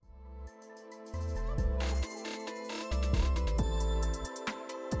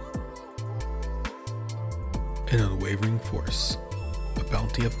An Unwavering Force, A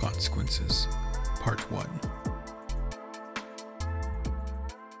Bounty of Consequences, Part 1.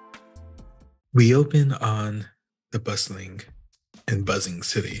 We open on the bustling and buzzing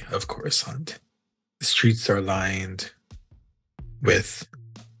city of Coruscant. The streets are lined with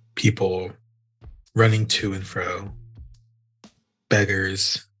people running to and fro,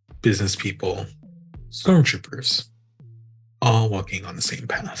 beggars, business people, stormtroopers, all walking on the same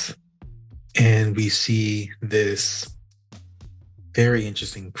path. And we see this very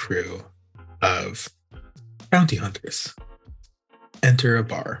interesting crew of bounty hunters enter a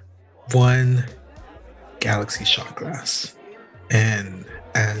bar, one galaxy shot glass. And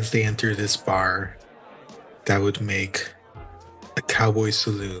as they enter this bar, that would make a cowboy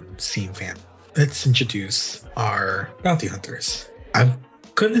saloon seem fancy. Let's introduce our bounty hunters. I'm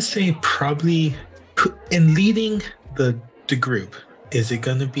gonna say probably in leading the group, is it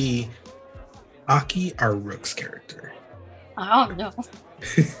gonna be Aki, our Rook's character? I don't know.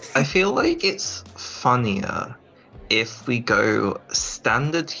 I feel like it's funnier if we go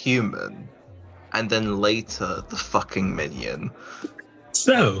standard human and then later the fucking minion.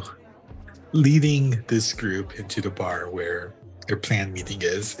 So, leading this group into the bar where their planned meeting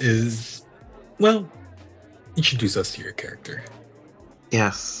is, well, introduce us to your character.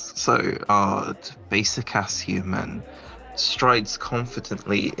 Yes, so our basic ass human strides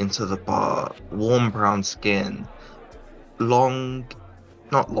confidently into the bar, warm brown skin, not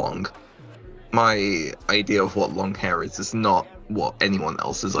long. My idea of what long hair is not what anyone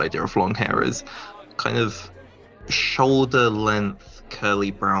else's idea of long hair is. Kind of shoulder length,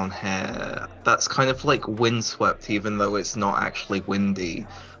 curly brown hair. That's kind of like windswept, even though it's not actually windy.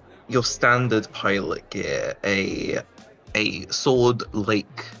 Your standard pilot gear, a sword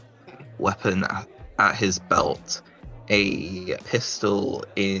lake weapon at his belt, a pistol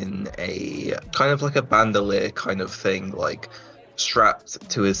in a kind of like a bandolier kind of thing, like strapped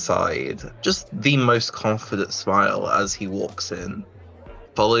to his side. Just the most confident smile as he walks in,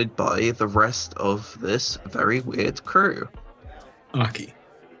 followed by the rest of this very weird crew. Aki,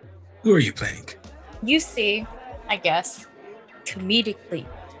 who are you playing? You see, I guess, comedically,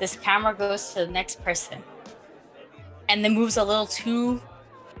 this camera goes to the next person and then moves a little too,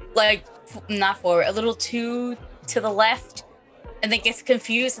 not forward, a little too to the left, and then gets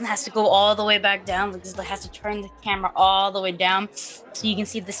confused and has to go all the way back down. Like, has to turn the camera all the way down so you can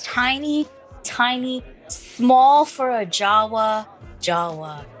see this tiny, small for a Jawa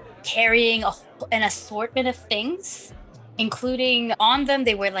carrying an assortment of things, including on them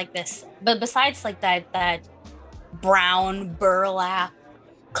they wear like this. But besides like that brown burlap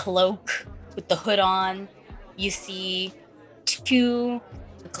cloak with the hood on, you see two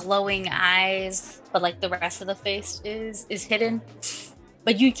glowing eyes, but like the rest of the face is hidden.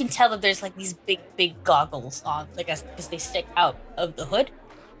 But you can tell that there's like these big goggles on, like, because they stick out of the hood.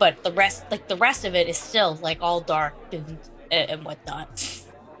 But the rest of it is still like all dark and whatnot.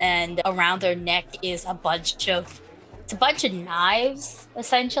 And around their neck is a bunch of knives,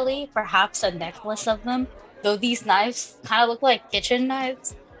 essentially, perhaps a necklace of them. Though these knives kind of look like kitchen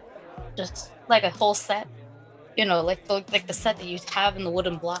knives, just like a whole set. You know, like the set that you have in the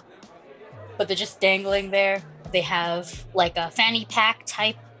wooden block, but they're just dangling there. They have like a fanny pack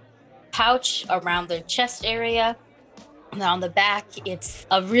type pouch around their chest area. And on the back, it's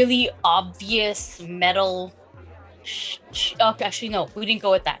a really obvious metal. Oh, actually, no, we didn't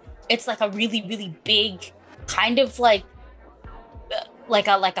go with that. It's like a really big, kind of like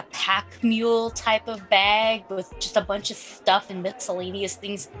a pack mule type of bag with just a bunch of stuff and miscellaneous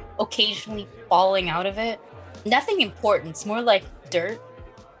things occasionally falling out of it. Nothing important. It's more like dirt,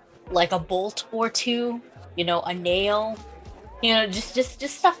 like a bolt or two, a nail, just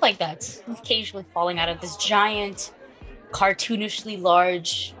stuff like that. It's occasionally falling out of this giant, cartoonishly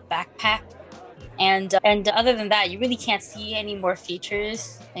large backpack. And other than that, you really can't see any more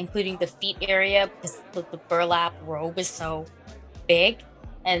features, including the feet area, because the burlap robe is so big.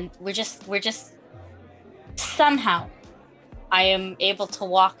 And we're just somehow I am able to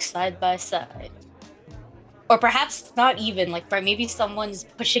walk side by side. Or perhaps not even, like, maybe someone's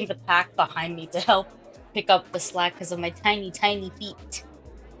pushing the pack behind me to help pick up the slack because of my tiny feet.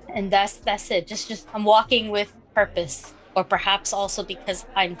 And that's it. Just I'm walking with purpose. Or perhaps also because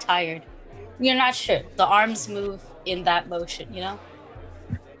I'm tired. You're not sure. The arms move in that motion,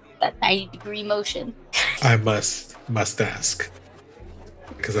 That 90-degree motion. I must ask,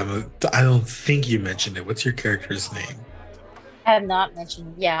 because I don't think you mentioned it. What's your character's name? I have not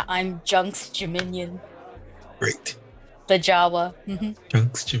mentioned. Yeah, I'm Junks Dominion. Great. The Jawa. Mm-hmm.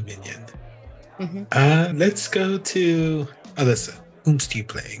 Junks Dominion. Mm-hmm. Let's go to Alyssa. Whom's you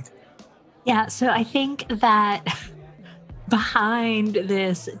playing? Yeah, so I think that behind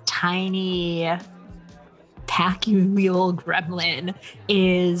this tiny tacky wheel gremlin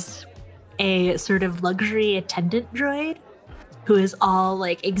is a sort of luxury attendant droid who is all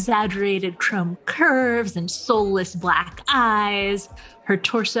like exaggerated chrome curves and soulless black eyes. Her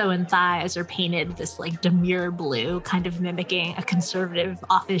torso and thighs are painted this like demure blue, kind of mimicking a conservative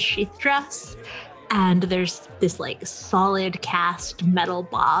office sheath dress. And there's this like solid cast metal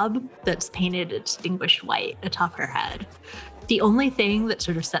bob that's painted a distinguished white atop her head. The only thing that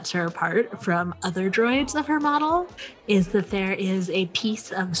sort of sets her apart from other droids of her model is that there is a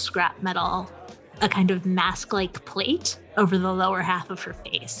piece of scrap metal, a kind of mask-like plate over the lower half of her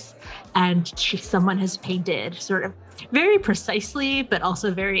face. And someone has painted sort of very precisely, but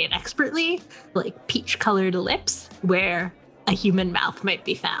also very inexpertly, like peach-colored lips where a human mouth might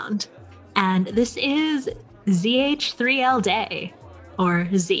be found. And this is ZH3L Day, or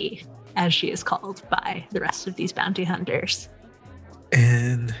Z, as she is called by the rest of these bounty hunters.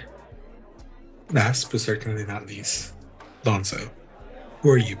 And last but certainly not least, Lonzo, who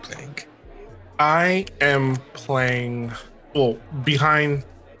are you playing? I am playing, behind,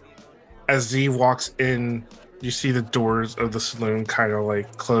 as Z walks in, you see the doors of the saloon kind of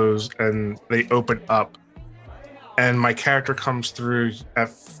like close and they open up. And my character comes through. At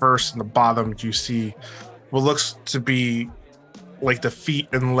first, in the bottom, you see what looks to be like the feet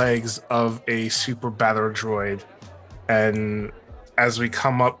and legs of a super battle droid. And as we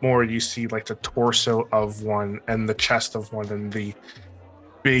come up more, you see like the torso of one and the chest of one and the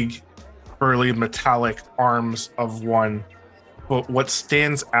big, burly metallic arms of one. But what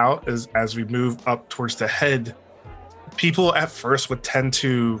stands out is as we move up towards the head, people at first would tend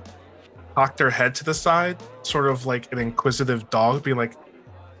to cock their head to the side, sort of like an inquisitive dog, being like,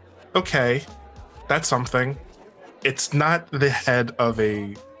 okay, that's something. It's not the head of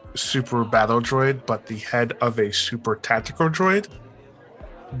a super battle droid, but the head of a super tactical droid.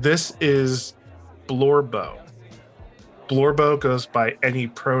 This is Blorbo. Blorbo goes by any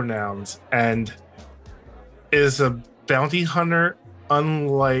pronouns and is a bounty hunter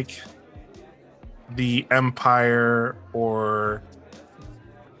unlike the Empire or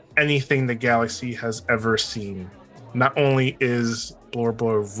anything the galaxy has ever seen. Not only is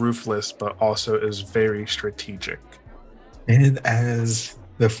Blorbo ruthless, but also is very strategic. And as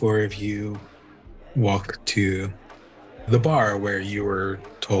the four of you walk to the bar where you were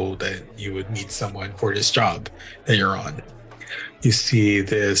told that you would meet someone for this job that you're on, you see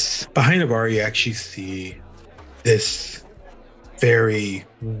this, behind the bar, you actually see this very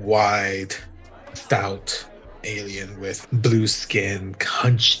wide, stout alien with blue skin,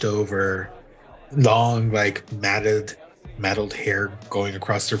 hunched over, long, like matted hair going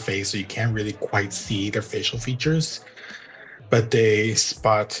across their face, so you can't really quite see their facial features. But they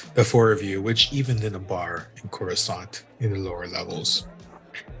spot the four of you, which even in a bar in Coruscant, in the lower levels,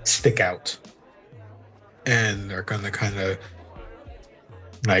 stick out. And they're gonna kind of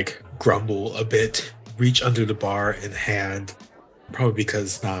like grumble a bit, reach under the bar and hand, probably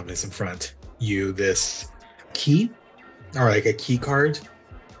because Nam is in front, you this key, or like a key card,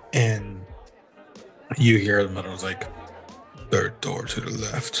 and you hear the metal's like, third door to the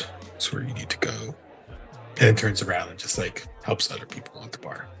left, that's where you need to go. And it turns around and just like helps other people at the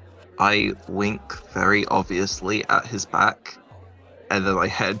bar. I wink very obviously at his back, and then I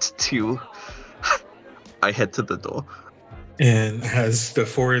head to the door. And as the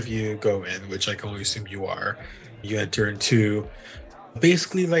four of you go in, which I can only assume you are, you enter into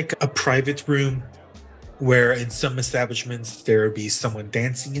basically like a private room where in some establishments there would be someone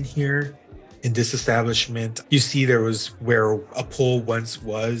dancing in here. In this establishment, you see there was where a pole once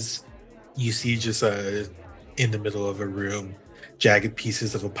was. You see just in the middle of a room, jagged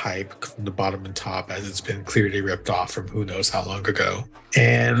pieces of a pipe from the bottom and top as it's been clearly ripped off from who knows how long ago,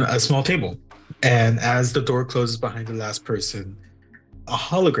 and a small table. And as the door closes behind the last person, a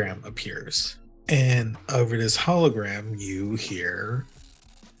hologram appears. And over this hologram, you hear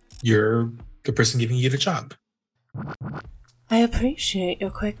the person giving you the job. I appreciate your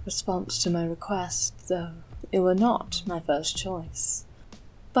quick response to my request, though it were not my first choice.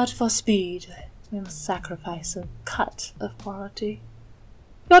 But for speed, we must sacrifice a cut of quality.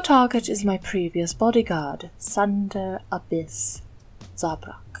 Your target is my previous bodyguard, Sunder Abyss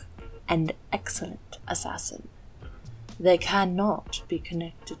Zabrak, an excellent assassin. They cannot be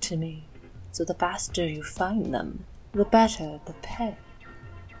connected to me, so the faster you find them, the better the pay.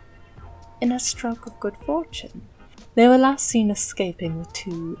 In a stroke of good fortune, they were last seen escaping with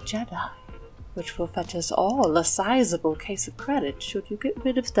 2 Jedi, which will fetch us all a sizable case of credit should you get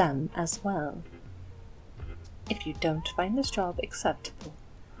rid of them as well. If you don't find this job acceptable,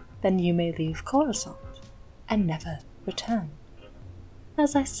 then you may leave Coruscant and never return.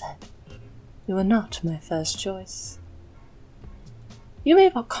 As I said, you are not my first choice. You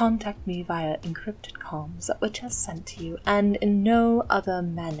may contact me via encrypted comms that were just sent to you, and in no other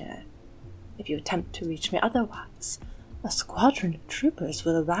manner. If you attempt to reach me otherwise, a squadron of troopers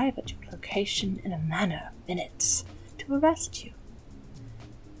will arrive at your location in a matter of minutes to arrest you.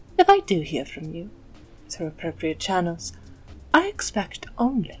 If I do hear from you, through appropriate channels, I expect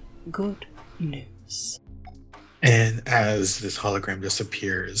only good news. And as this hologram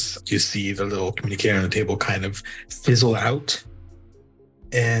disappears, you see the little communicator on the table kind of fizzle out.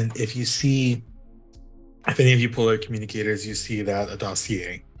 And if any of you pull out communicators, you see that a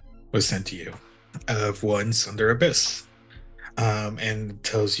dossier was sent to you of Once Under Abyss. And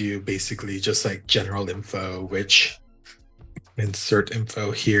tells you basically just like general info, which insert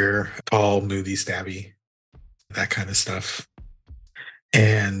info here, all moody stabby, that kind of stuff.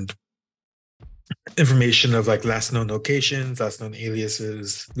 And information of like last known locations, last known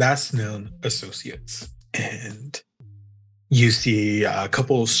aliases, last known associates. And you see a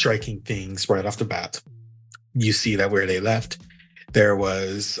couple striking things right off the bat. You see that where they left, there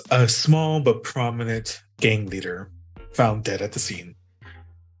was a small but prominent gang leader found dead at the scene,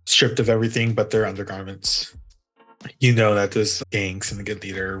 stripped of everything but their undergarments. You know that this gang syndicate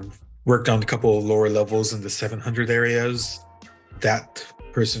leader worked on a couple of lower levels in the 700 areas. That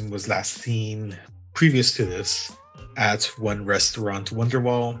person was last seen previous to this at one restaurant,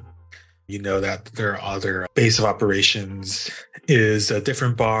 Wonderwall. You know that their other base of operations is a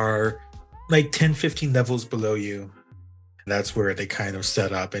different bar, like 10, 15 levels below you. That's where they kind of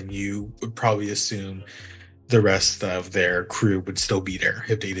set up, and you would probably assume the rest of their crew would still be there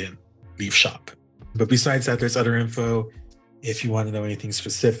if they didn't leave shop. But besides that, there's other info. If you want to know anything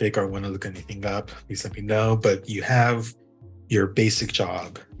specific or want to look anything up, please let me know. But you have your basic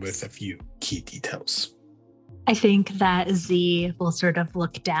job with a few key details. I think that Z will sort of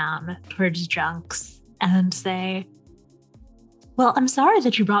look down towards Junks and say, well, I'm sorry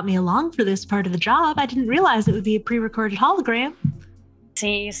that you brought me along for this part of the job. I didn't realize it would be a pre-recorded hologram.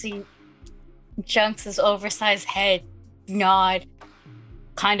 You see Junks' oversized head nod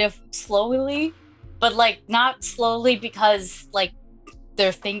kind of slowly, but like not slowly because like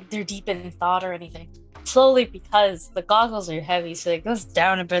they're deep in thought or anything. Slowly because the goggles are heavy, so it goes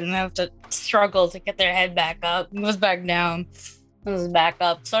down a bit and they have to struggle to get their head back up. It goes back down. It goes back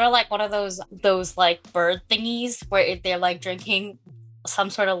up. Sort of like one of those like bird thingies where they're like drinking some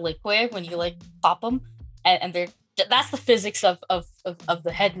sort of liquid when you like pop them, and that's the physics of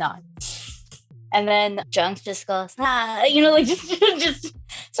the head nod. And then Junks just goes, like just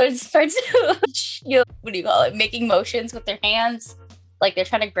starts what do you call it? Making motions with their hands, like they're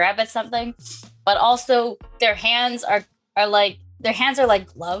trying to grab at something. But also their hands are like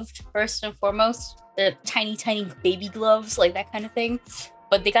gloved first and foremost. They're tiny, tiny baby gloves, like that kind of thing.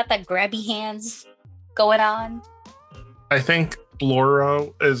 But they got that grabby hands going on. I think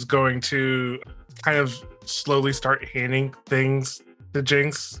Bloro is going to kind of slowly start handing things to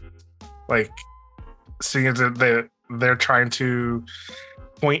Jinx. Like, seeing as they're trying to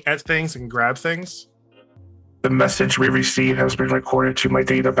point at things and grab things. The message we received has been recorded to my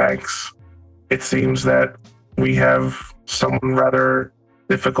data banks. It seems that we have someone rather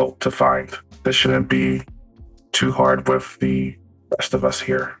difficult to find. This shouldn't be too hard with the rest of us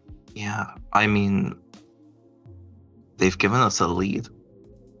here. Yeah, I mean, they've given us a lead.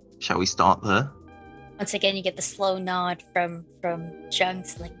 Shall we start there? Once again, you get the slow nod from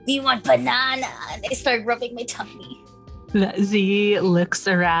Junks, like, do you want banana? And they start rubbing my tummy. Z looks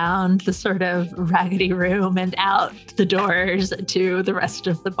around the sort of raggedy room and out the doors to the rest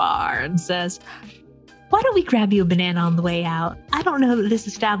of the bar and says, why don't we grab you a banana on the way out? I don't know that this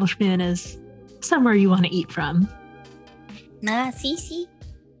establishment is somewhere you want to eat from. Nah, see.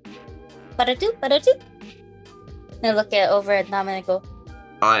 Ba-da-doo. And I look over at Nam and I go,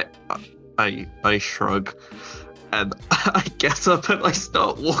 I shrug, and I get up and I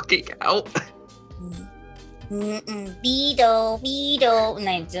start walking out. Beedo, and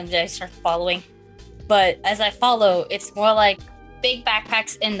I start following. But as I follow, it's more like big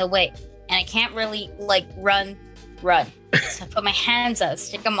backpacks in the way, and I can't really like run. So I put my hands out,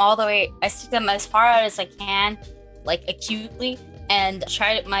 stick them all the way. I stick them as far out as I can, like acutely, and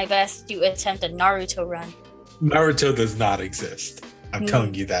try my best to attempt a Naruto run. Naruto does not exist. I'm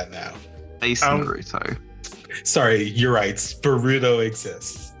telling you that now. Ace Naruto. Sorry, you're right. Boruto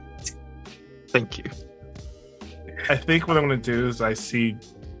exists. Thank you. I think what I'm going to do is I see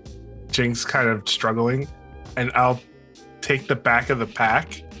Jinx kind of struggling, and I'll take the back of the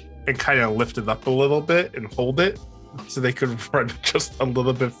pack and kind of lift it up a little bit and hold it so they could run just a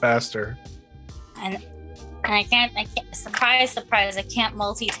little bit faster. And I can't, surprise, I can't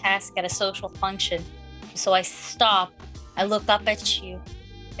multitask at a social function. So I stop, I look up at you,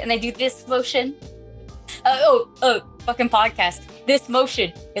 and I do this motion. Fucking podcast. This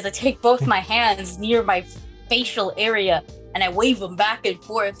motion is I take both my hands near my facial area and I wave them back and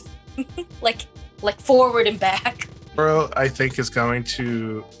forth, like forward and back. Bro, I think is going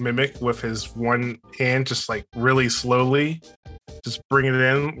to mimic with his one hand, just like really slowly, just bring it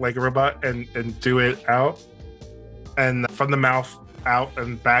in like a robot and do it out, and from the mouth out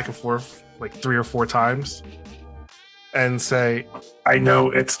and back and forth like 3 or 4 times, and say, I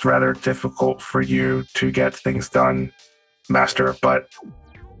know it's rather difficult for you to get things done, Master, but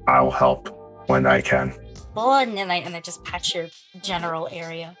I'll help when I can. Oh, and then I just pat your general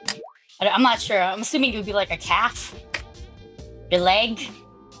area. I'm not sure. I'm assuming it would be like a calf. Your leg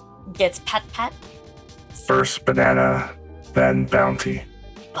gets pat. First banana, then bounty.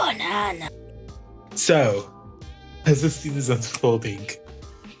 Banana. So, as this scene is unfolding,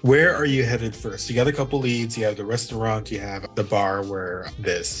 where are you headed first? You got a couple leads. You have the restaurant. You have the bar where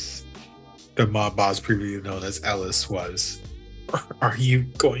the mob boss previously known as Ellis was. Are you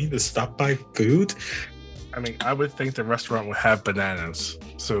going to stop by food? I mean, I would think the restaurant would have bananas.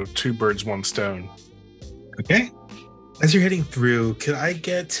 So 2 birds, 1 stone. Okay. As you're heading through, can I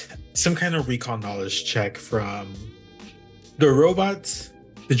get some kind of recon knowledge check from the robots?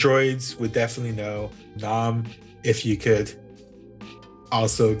 The droids would definitely know. Nam, if you could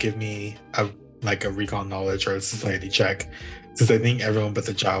also give me a recon knowledge or a society check, since I think everyone but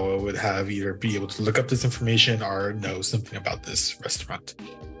the Jawa would have either be able to look up this information or know something about this restaurant.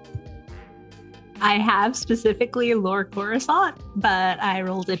 I have specifically lore Coruscant, but I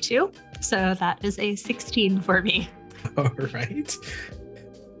rolled a 2, so that is a 16 for me. All right.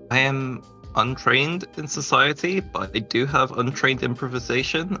 I am untrained in society, but I do have untrained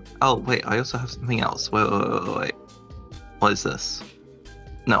improvisation. Oh, wait, I also have something else. Wait. What is this?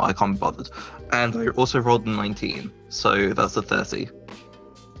 No, I can't be bothered. And I also rolled a 19, so that's a 30.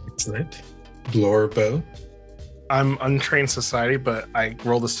 Excellent. Blorbo. I'm untrained society, but I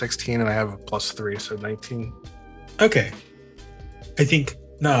rolled a 16 and I have a +3, so 19. Okay. I think,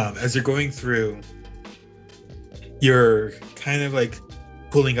 Nam, as you're going through, you're kind of like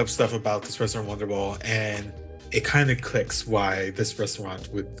pulling up stuff about this restaurant Wonderball, and it kind of clicks why this restaurant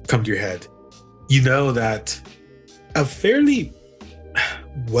would come to your head. You know that a fairly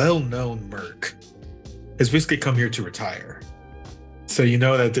well-known merc has basically come here to retire. So you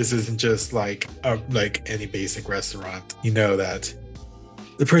know that this isn't just like any basic restaurant. You know that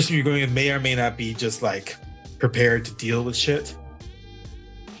the person you're going with may or may not be just like prepared to deal with shit.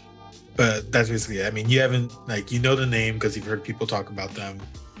 But that's basically it. I mean, you haven't you know the name because you've heard people talk about them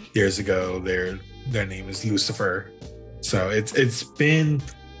years ago. Their name is Lucifer. So it's been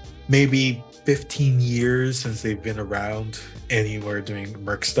maybe 15 years since they've been around anywhere doing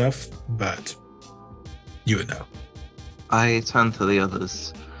merc stuff, but you would know. I turn to the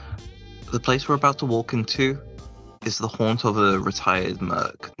others. The place we're about to walk into is the haunt of a retired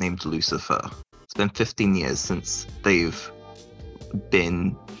merc named Lucifer. It's been 15 years since they've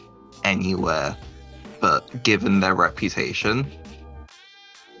been anywhere, but given their reputation,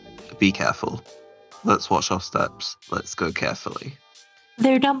 be careful. Let's watch our steps. Let's go carefully.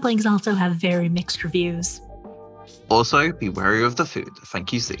 Their dumplings also have very mixed reviews. Also, be wary of the food.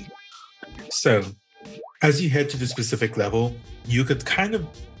 Thank you, Z. So, as you head to the specific level, you could kind of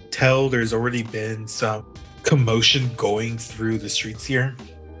tell there's already been some commotion going through the streets here.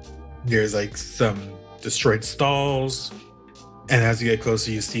 There's like some destroyed stalls. And as you get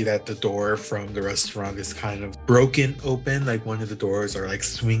closer, you see that the door from the restaurant is kind of broken open. Like one of the doors are like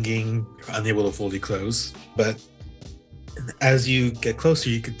swinging, unable to fully close. But as you get closer,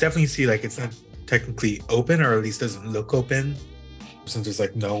 you could definitely see like it's not technically open, or at least doesn't look open, since there's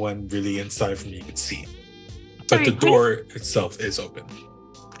like no one really inside from you could see. But the door itself is open.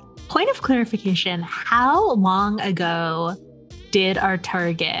 Point of clarification, how long ago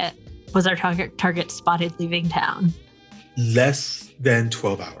was our target spotted leaving town? Less than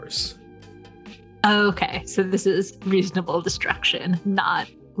 12 hours. Okay, so this is reasonable destruction, not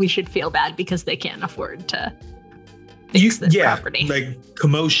we should feel bad because they can't afford to fix this property. Like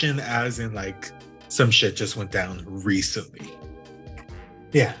commotion as in like some shit just went down recently.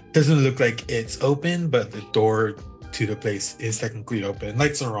 Yeah, doesn't look like it's open, but the door to the place is technically open.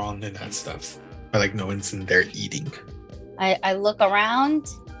 Lights are on and that stuff. But like no one's in there eating. I look around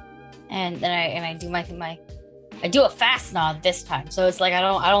and then I do I do a fast nod this time. So it's like I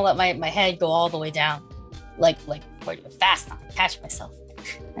don't let my head go all the way down. Like before I do a fast nod, catch myself.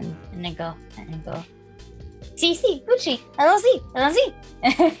 And I go, sí, Gucci, I don't see.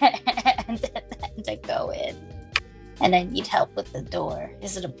 And I go in. And I need help with the door.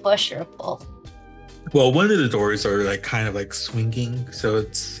 Is it a push or a pull? Well, one of the doors are like kind of like swinging, so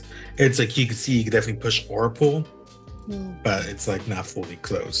it's like you can definitely push or pull, but it's like not fully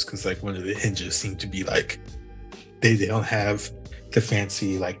closed because like one of the hinges seem to be like they don't have the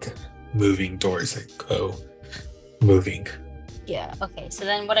fancy like moving doors that go moving. Yeah, okay. So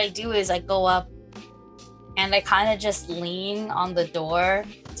then what I do is I go up and I kind of just lean on the door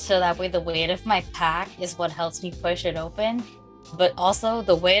so that way the weight of my pack is what helps me push it open. But also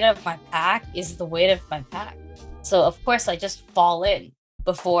the weight of my pack is the weight of my pack. So of course I just fall in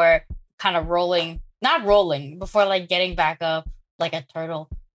before kind of before like getting back up like a turtle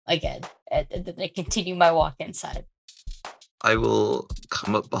again. And then I continue my walk inside. I will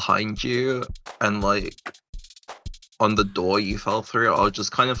come up behind you and like on the door you fell through, I'll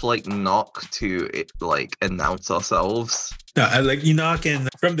just kind of like knock to it, like announce ourselves. No, like you knock in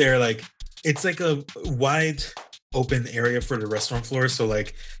from there, like it's like a wide open area for the restaurant floor. So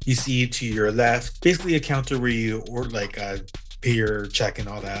like you see to your left, basically a counter where you or like pay your check and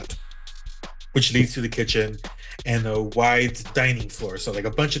all that, which leads to the kitchen, and a wide dining floor. So like a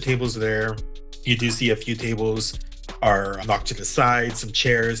bunch of tables there. You do see a few tables are knocked to the side, some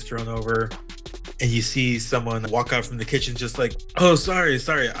chairs thrown over. And you see someone walk out from the kitchen just like, oh, sorry,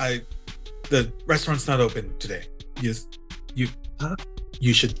 the restaurant's not open today. You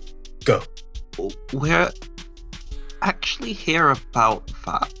should go. We're actually here about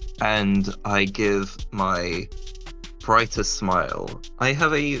that. And I give my brightest smile. I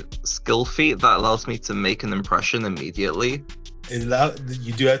have a skill feat that allows me to make an impression immediately.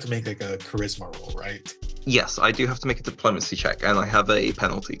 You do have to make like a charisma roll, right? Yes, I do have to make a diplomacy check, and I have a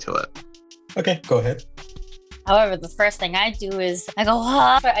penalty to it. Okay, go ahead. However, the first thing I do is I go,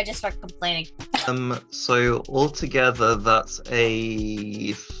 I just start complaining. So altogether, that's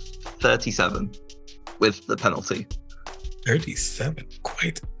a 37 with the penalty. 37,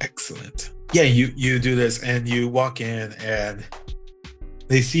 quite excellent. Yeah, you do this and you walk in and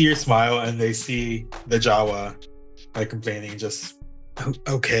they see your smile and they see the Jawa like complaining, just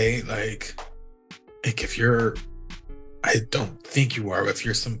okay, like if you're, I don't think you are, but if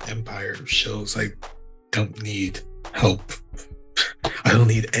you're some Empire shows, I don't need help. I don't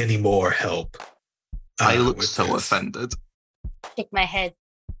need any more help. I look so offended. Shake my head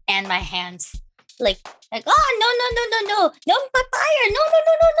and my hands. Like, oh, no, papaya,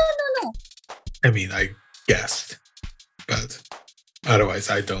 no. I mean, I guessed, but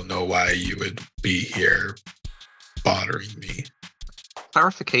otherwise I don't know why you would be here bothering me.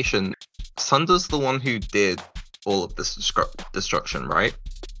 Clarification, Sunder's the one who did all of this destruction, right?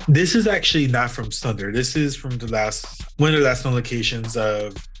 This is actually not from Sunder. This is from one of the last known locations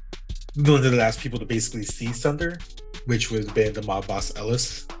of one of the last people to basically see Sunder, which would have been the mob boss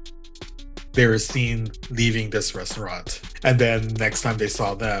Ellis. They were seen leaving this restaurant, and then next time they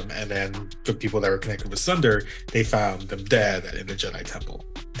saw them, and then the people that were connected with Sunder, they found them dead in the Jedi Temple.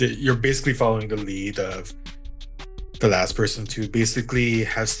 You're basically following the lead of the last person to basically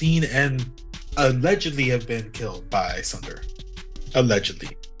have seen and allegedly have been killed by Sunder.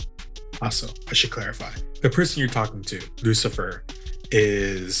 Allegedly. Also, I should clarify. The person you're talking to, Lucifer,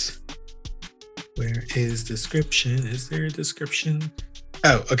 is... Where is description? Is there a description?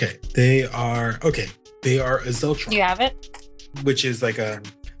 Oh, okay. They are a Zeltron. You have it? Which is like a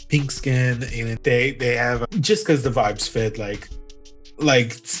pink skin, and they have, just because the vibes fit,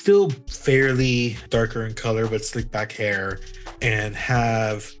 like still fairly darker in color, but slick back hair, and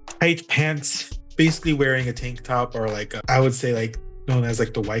have tight pants, basically wearing a tank top, or like I would say like known as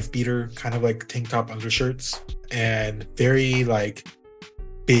like the wife beater, kind of like tank top undershirts, and very like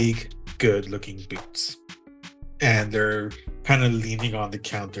big, good looking boots. And they're kind of leaning on the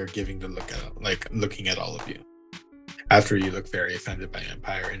counter, giving the look at, like looking at all of you. After you look very offended by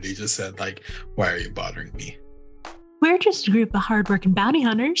Empire, and they just said like, "Why are you bothering me?" We're just a group of hardworking bounty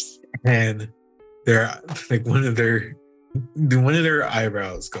hunters. And they're like one of their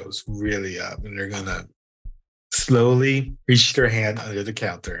eyebrows goes really up, and they're gonna slowly reach their hand under the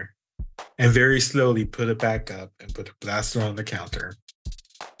counter and very slowly put it back up and put a blaster on the counter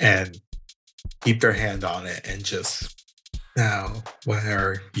and keep their hand on it and just, now, why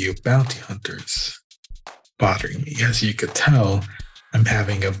are you bounty hunters bothering me? As you could tell, I'm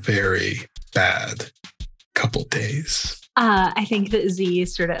having a very bad couple days. I think that Z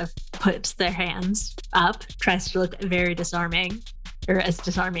sort of puts their hands up, tries to look very disarming, or as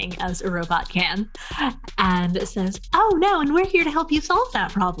disarming as a robot can, and says, "Oh no, and we're here to help you solve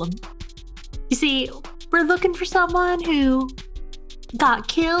that problem. You see, we're looking for someone who got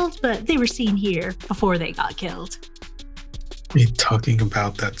killed, but they were seen here before they got killed. Are you talking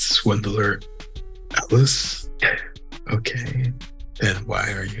about that swindler, Ellis? Okay, then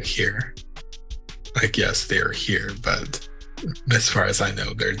why are you here? I guess they're here, but as far as I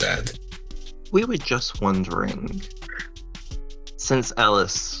know, they're dead. We were just wondering, since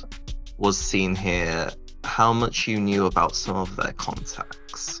Ellis was seen here, how much you knew about some of their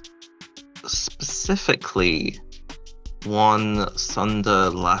contacts. Specifically, one Sunder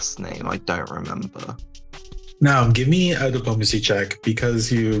last name I don't remember. Now, give me a diplomacy check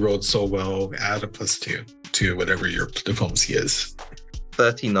because you rolled so well. Add a +2 to whatever your diplomacy is.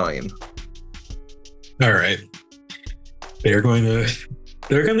 39. All right. They're going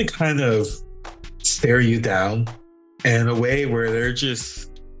to kind of stare you down in a way where they're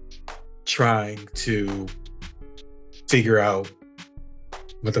just trying to figure out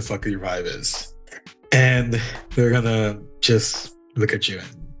what the fuck your vibe is. And they're gonna just look at you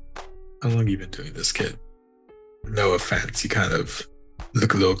and, how long have you been doing this, kid? No offense, you kind of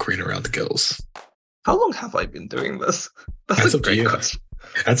look a little green around the gills. How long have I been doing this? That's a up to great you. question.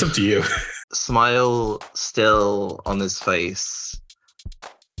 That's up to you. Smile still on his face.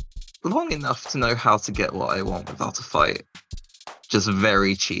 Long enough to know how to get what I want without a fight. Just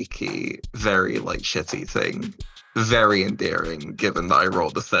very cheeky, very like shitty thing. Very endearing, given that I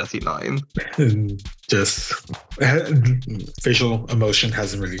rolled a 39. And just facial emotion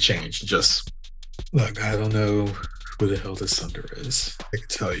hasn't really changed. Just, look, I don't know who the hell this Sunder is. I can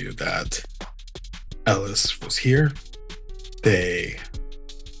tell you that Ellis was here. They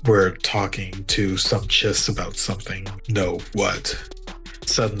were talking to some chiss about something. No, what?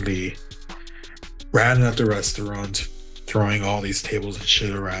 Suddenly ran at the restaurant, throwing all these tables and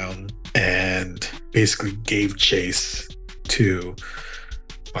shit around, and basically gave chase to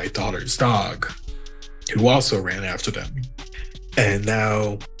my daughter's dog, who also ran after them. And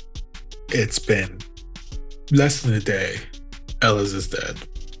now it's been less than a day. Ellis is dead.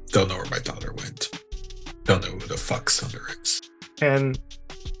 Don't know where my daughter went. Don't know who the fuck Sunder is. And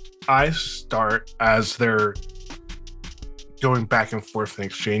I start, as they're going back and forth and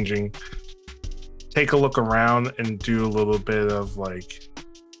exchanging, take a look around and do a little bit of like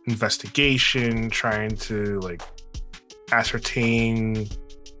investigation, trying to like ascertain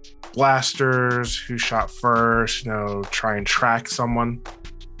blasters, who shot first, try and track someone.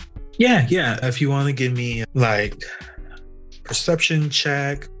 Yeah. If you want to give me like perception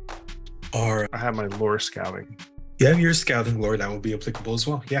check, or I have my lore scouting. you have your scouting lore, that will be applicable as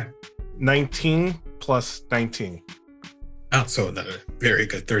well. Yeah. 19 plus 19. Oh, so another very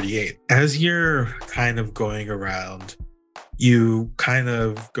good 38. As you're kind of going around, you kind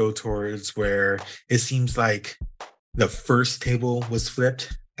of go towards where it seems like the first table was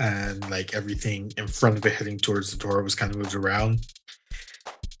flipped and like everything in front of it heading towards the door was kind of moved around.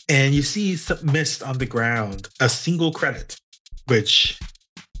 And you see some mist on the ground, a single credit, which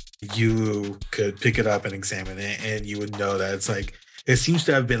you could pick it up and examine it, and you would know that it's like, it seems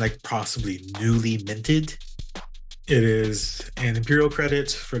to have been like possibly newly minted. It is an Imperial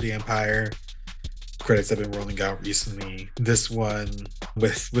credit for the Empire. Credits have been rolling out recently. This one,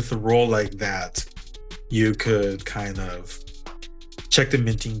 with a roll like that, you could kind of check the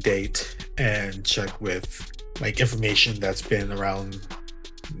minting date and check with like information that's been around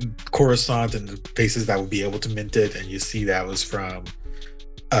Coruscant and the places that would be able to mint it. And you see that was from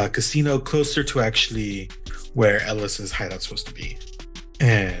a casino closer to actually where Ellis's hideout's supposed to be.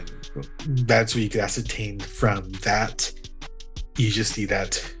 And that's what you could ascertain from that. You just see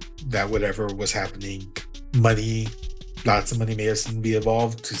that whatever was happening, lots of money may have seen be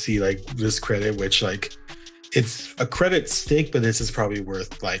evolved to see like this credit, which like it's a credit stake, but this is probably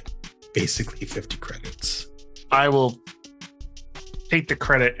worth like basically 50 credits. I will take the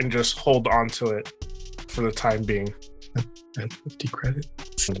credit and just hold on to it for the time being. At 50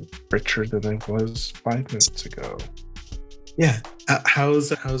 credits. Richer than I was 5 minutes ago. Yeah. How's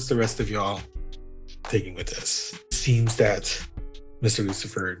the rest of y'all taking with this? Seems that Mr.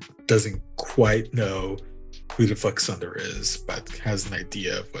 Lucifer doesn't quite know who the fuck Sunder is, but has an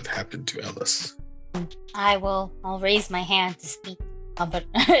idea of what happened to Ellis. I'll raise my hand to speak, but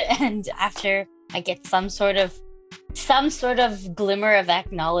and after I get some sort of glimmer of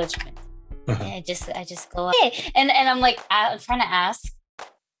acknowledgement, I just go, hey, and I'm like, I'm trying to ask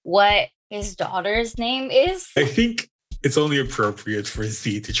what his daughter's name is. I think it's only appropriate for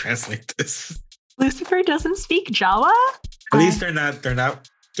Z to translate this. Lucifer doesn't speak Jawa? At least they're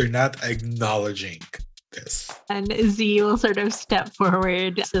not acknowledging this. And Z will sort of step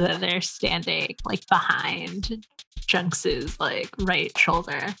forward so that they're standing like behind Junks's like right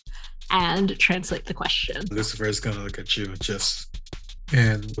shoulder and translate the question. Lucifer is gonna look at you and just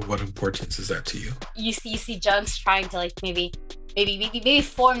And what importance is that to you? You see Junks trying to like maybe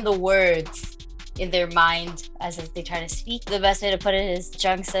form the words in their mind as they try to speak. The best way to put it is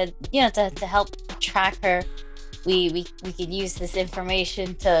Jung said, to help track her, we can use this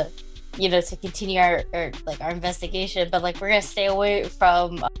information to, to continue our investigation, but like we're gonna stay away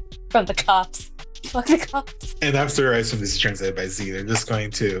from the cops. Fuck the cops. And after I assume this is translated by Z, they're just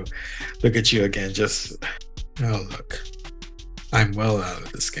going to look at you again, look, I'm well out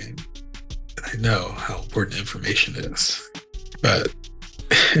of this game. I know how important information is,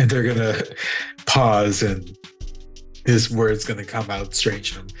 and they're gonna pause, and his word's gonna come out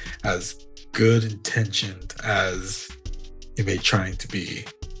strange to him, as good intentioned as he may trying to be.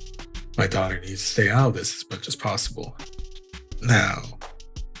 My daughter needs to stay out of this as much as possible. Now,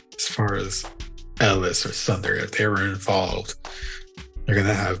 as far as Ellis or Sunder, if they were involved, they're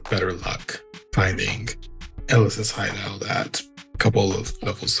gonna have better luck finding Ellis's hideout at a couple of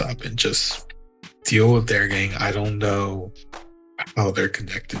levels up and just deal with their gang. I don't know how they're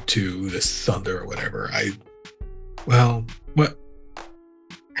connected to this Sunder or whatever. What?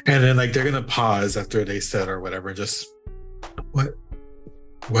 And then they're gonna pause after they said or whatever. Just what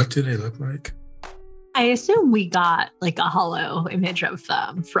do they look like? I assume we got a hollow image of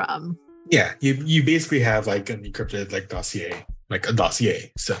them from. Yeah, you basically have an encrypted dossier, a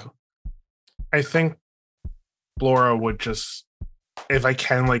dossier. So I think Laura would just, if I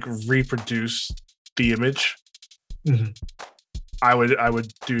can reproduce the image, I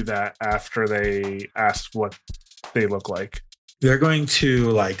would do that after they asked what they look like. They're going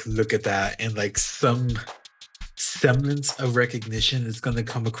to look at that, and some semblance of recognition is going to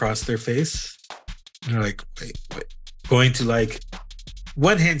come across their face. And they're like, wait. Going to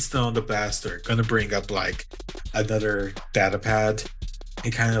one hand still on the blaster, going to bring up another data pad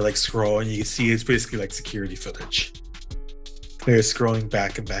and kind of scroll, and you can see it's basically security footage. They're scrolling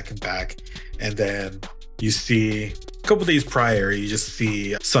back and back and back, and then you see a couple days prior, you just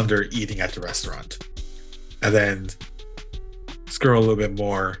see Sunder eating at the restaurant, and then scroll a little bit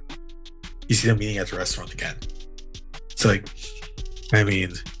more, you see them eating at the restaurant again. It's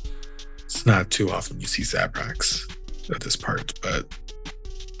it's not too often you see Zabrax at this part, but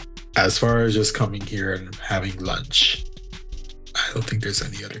as far as just coming here and having lunch, I don't think there's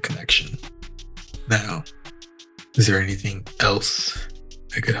any other connection. Now, is there anything else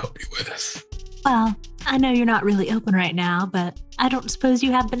I could help you with? Well, I know you're not really open right now, but I don't suppose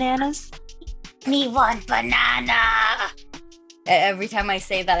you have bananas? Me want banana. Every time I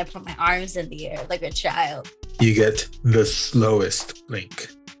say that, I put my arms in the air like a child. You get the slowest blink.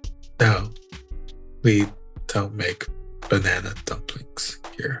 No, we don't make banana dumplings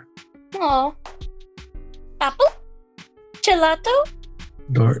here. Oh, apple, gelato.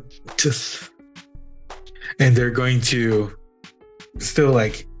 Nor and they're going to still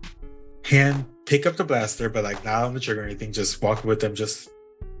hand pick up the blaster, but not on the trigger or anything. Just walk with them,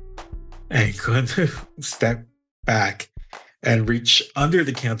 and going to step back and reach under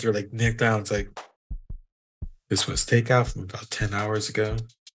the counter, kneel down. It's this was takeout from about 10 hours ago.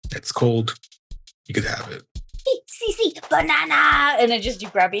 It's cold. You could have it. See, banana. And then just you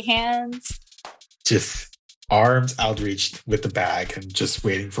grab your hands. Just arms outreached with the bag and just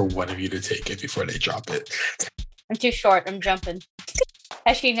waiting for one of you to take it before they drop it. I'm too short. I'm jumping.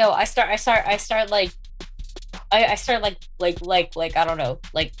 Actually, no. I start I don't know,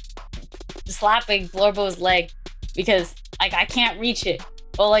 slapping Blorbo's leg because I can't reach it.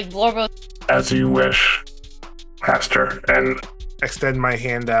 But Blorbo. As you wish, Master. And extend my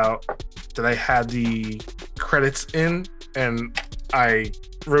hand out that I had the credits in, and I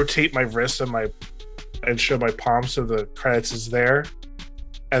rotate my wrist and show my palm so the credits is there.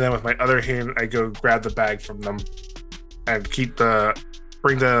 And then with my other hand, I go grab the bag from them and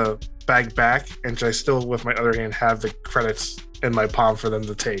bring the bag back, and I still with my other hand have the credits in my palm for them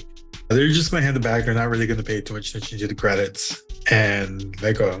to take. They're just going to hand the bag. They're not really going to pay too much attention to the credits. And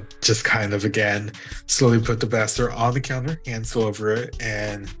they go just kind of again, slowly put the blaster on the counter, hand still over it,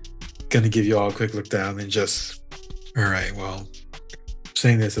 and going to give you all a quick look down and just, all right, well,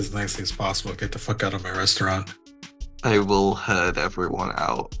 saying this as nicely as possible, get the fuck out of my restaurant. I will herd everyone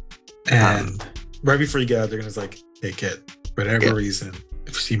out. And right before you get out, they're going to hey kid, for whatever reason,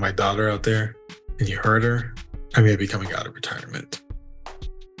 if you see my daughter out there and you hurt her, I may be coming out of retirement.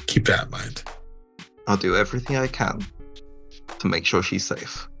 Keep that in mind. I'll do everything I can to make sure she's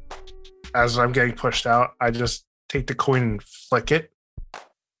safe. As I'm getting pushed out, I just take the coin and flick it.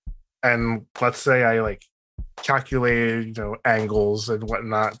 And let's say I calculated, angles and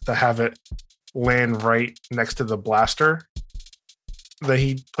whatnot to have it land right next to the blaster that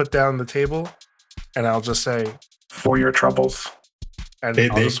he put down the table. And I'll just say, for your troubles. and They-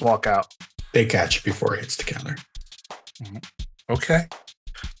 I'll they- just walk out. They catch you before it hits the counter. Okay.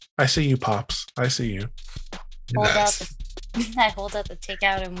 I see you, Pops. I see you. Hold out Nice. I hold out the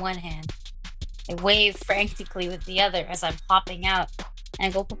takeout in one hand. I wave frantically with the other as I'm popping out.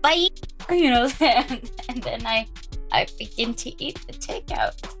 And I go, bye, and then I begin to eat the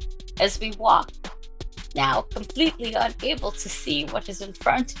takeout as we walk. Now completely unable to see what is in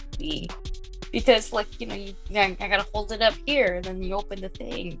front of me. Because, I gotta hold it up here, and then you open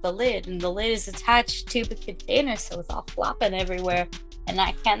the lid, and the lid is attached to the container, so it's all flopping everywhere, and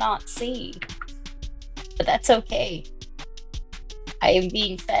I cannot see. But that's okay. I am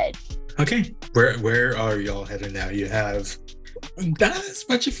being fed. Okay. Where are y'all headed now? You have not as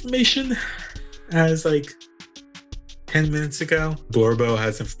much information as 10 minutes ago. Blorbo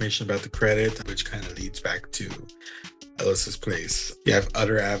has information about the credit, which kind of leads back to Ellis's place. You have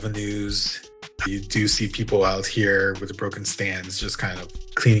other avenues. You do see people out here with the broken stands just kind of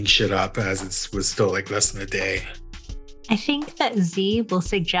cleaning shit up as it was still less than a day. I think that Z will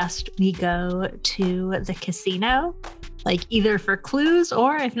suggest we go to the casino, either for clues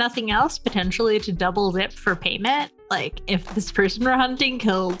or, if nothing else, potentially to double dip for payment. If this person we're hunting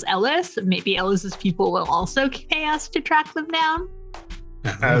kills Ellis, maybe Ellis's people will also pay us to track them down.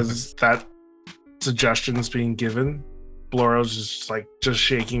 As that suggestion is being given, Bloro's just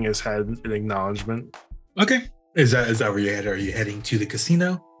shaking his head in acknowledgement. Okay. Is that where you're headed? Are you heading to the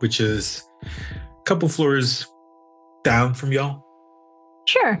casino, which is a couple floors down from y'all?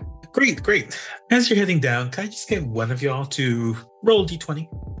 Sure. Great. As you're heading down, can I just get one of y'all to roll a d20?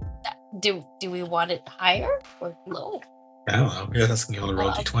 Do we want it higher or low? I don't know. You're asking y'all to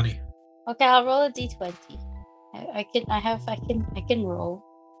roll a d20. Okay, I'll roll a d20. I can roll.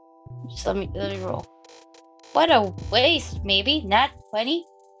 Just let me roll. What a waste, maybe. Not 20.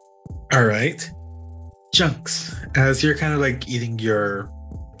 All right. Junks. As you're kind of eating your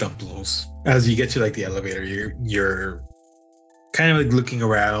dumplings, as you get to the elevator, you're kind of looking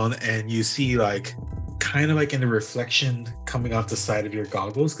around, and you see kind of in the reflection coming off the side of your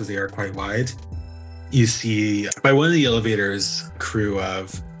goggles, because they are quite wide, you see by one of the elevators crew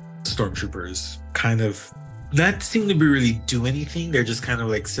of stormtroopers kind of not seem to be really do anything. They're just kind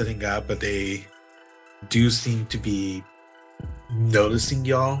of sitting up, but they do seem to be noticing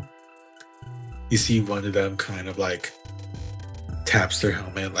y'all. You see one of them kind of taps their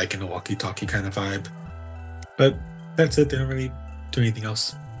helmet in a walkie-talkie kind of vibe, but that's it. They don't really do anything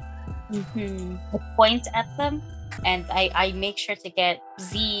else. I point at them, and I make sure to get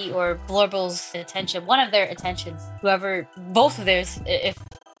Z or Blorbo's attention, one of their attentions, both of theirs,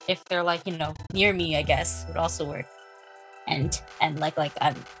 if they're near me, I guess would also work. And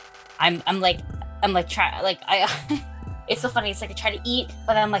it's so funny. It's I try to eat,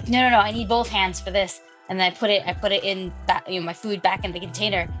 but I'm no, I need both hands for this. And then I put it in my food back in the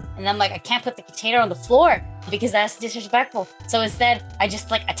container. And I'm I can't put the container on the floor because that's disrespectful. So instead, I just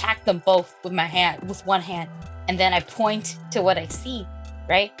attack them both with one hand. And then I point to what I see,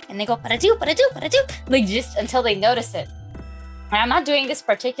 right? And they go, but I do. Just until they notice it. And I'm not doing this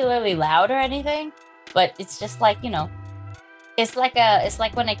particularly loud or anything, but it's just it's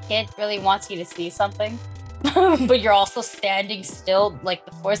like when a kid really wants you to see something, but you're also standing still, the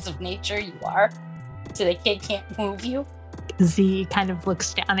force of nature you are, so the kid can't move you. Z kind of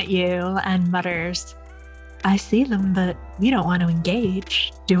looks down at you and mutters, I see them, but we don't want to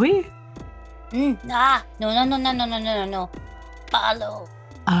engage, do we? No. Follow.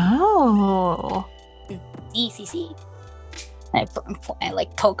 Oh. DCC. I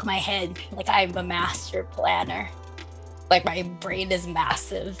poke my head like I'm a master planner. My brain is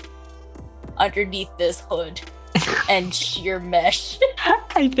massive underneath this hood and sheer mesh.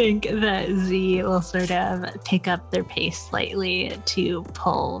 I think that Z will sort of pick up their pace slightly to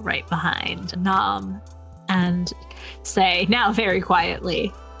pull right behind Nom and say, now very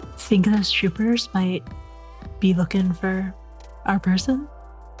quietly, think those troopers might be looking for our person?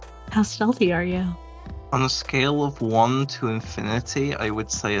 How stealthy are you? On a scale of 1 to infinity, I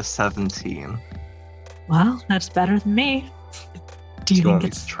would say a 17. Well, that's better than me. Do you want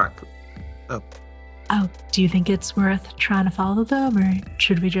think me it's to track? do you think it's worth trying to follow them, or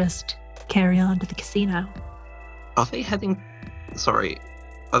should we just carry on to the casino? Are they heading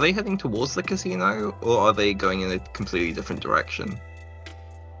towards the casino, or are they going in a completely different direction?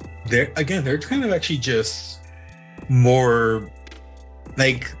 They're kind of actually just more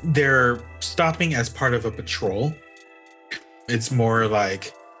they're stopping as part of a patrol. It's more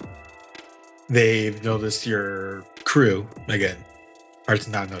they've noticed your crew again. Hard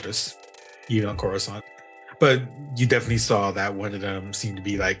to not notice, even on Coruscant. But you definitely saw that one of them seemed to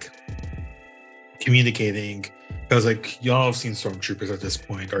be communicating Because like y'all have seen stormtroopers at this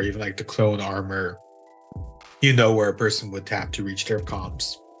point, or even like the clone armor, you know where a person would tap to reach their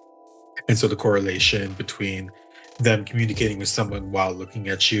comms. And so the correlation between them communicating with someone while looking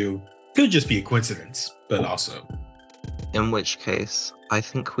at you could just be a coincidence, but also. In which case, I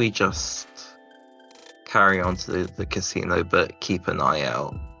think we just carry on to the casino, but keep an eye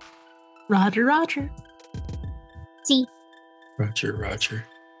out. Roger, Roger. See. Roger.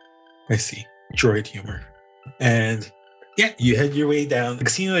 I see. Droid humor. And yeah, you head your way down. The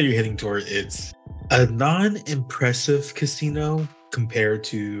casino that you're heading toward, it's a non-impressive casino compared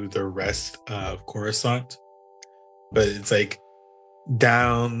to the rest of Coruscant. But it's like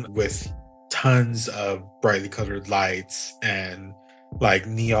down with tons of brightly colored lights and like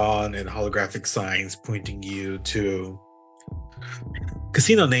neon and holographic signs pointing you to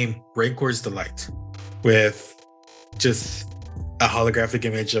casino name Rancor's Delight, with just a holographic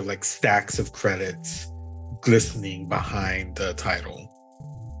image of like stacks of credits glistening behind the title.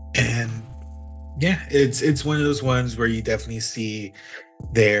 And yeah, it's one of those ones where you definitely see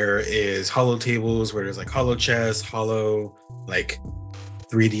there is holo tables where there's like holo chess, holo like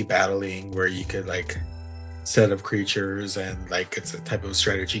 3D battling where you could like set up creatures, and like it's a type of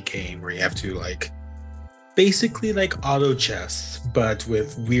strategy game where you have to like basically like auto chess but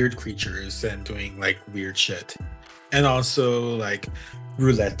with weird creatures and doing like weird shit. And also like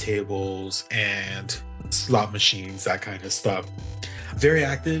roulette tables and slot machines, that kind of stuff. Very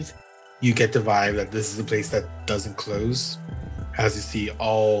active. You get the vibe that this is a place that doesn't close, as you see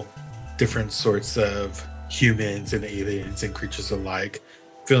all different sorts of humans and aliens and creatures alike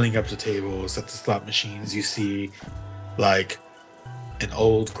filling up the tables at the slot machines. You see like an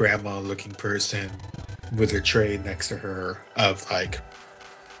old grandma looking person with a tray next to her of like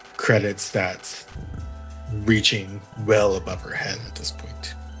credits that's reaching well above her head at this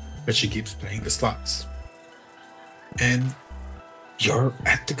point, but she keeps playing the slots. And you're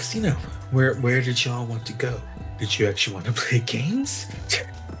at the casino. Where did y'all want to go? Did you actually want to play games?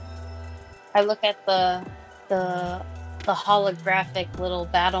 I look at the holographic little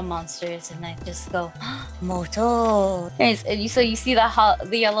battle monsters and I just go, Moto. And you see the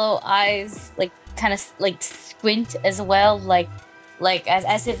yellow eyes like kind of like squint as well, like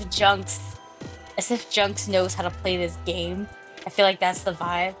as if Junks knows how to play this game. I feel like that's the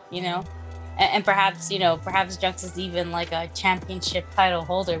vibe, you know. And perhaps Junks is even like a championship title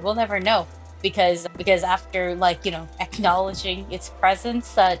holder. We'll never know, because after like, you know, acknowledging its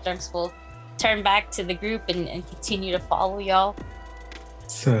presence, Junks will turn back to the group and continue to follow y'all.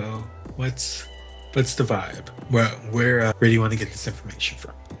 So what's the vibe? Where do you want to get this information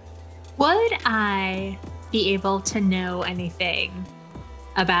from? Would I be able to know anything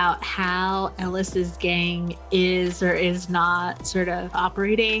about how Ellis's gang is or is not sort of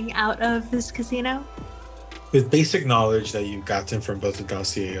operating out of this casino? With basic knowledge that you've gotten from both the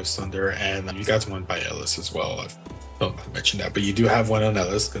dossier of Sunder and you got one by Ellis as well. I don't mention that, but you do have one on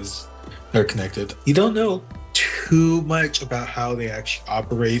Ellis because they're connected. You don't know too much about how they actually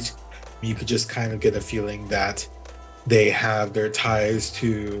operate. You could just kind of get a feeling that they have their ties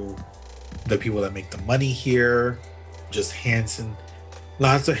to the people that make the money here, just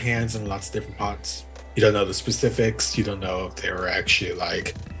lots of hands in lots of different pots. You don't know the specifics. You don't know if they were actually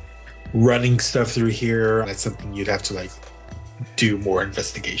like running stuff through here. That's something you'd have to like do more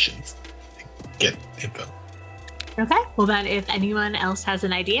investigations, get info. Okay, well then if anyone else has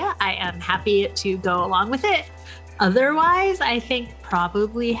an idea, I am happy to go along with it. Otherwise, I think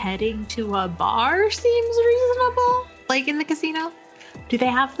probably heading to a bar seems reasonable, like in the casino. Do they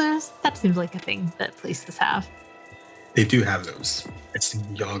have those? That seems like a thing that places have. They do have those. I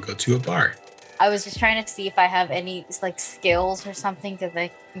think y'all go to a bar. I was just trying to see if I have any like skills or something that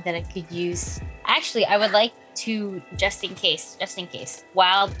I could use. Actually, I would like to, just in case,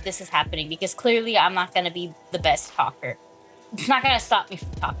 while this is happening, because clearly I'm not going to be the best talker. It's not going to stop me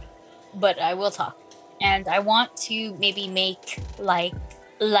from talking, but I will talk. And I want to maybe make like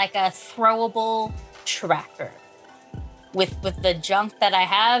a throwable tracker with the junk that I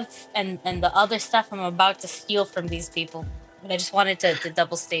have and the other stuff I'm about to steal from these people. But I just wanted to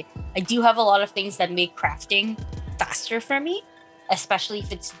double state. I do have a lot of things that make crafting faster for me, especially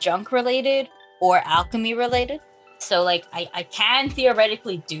if it's junk related or alchemy related. So like I can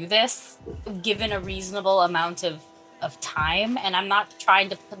theoretically do this given a reasonable amount of time, and I'm not trying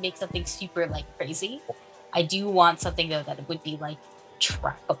to make something super like crazy. I do want something though that would be like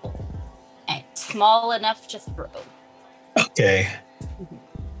trackable and small enough to throw. Okay.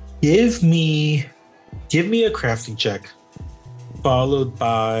 Give me a crafting check, followed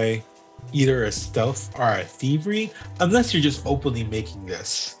by either a stealth or a thievery, unless you're just openly making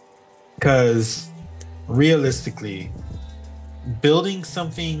this. Because realistically, building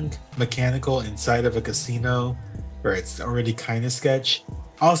something mechanical inside of a casino where it's already kind of sketch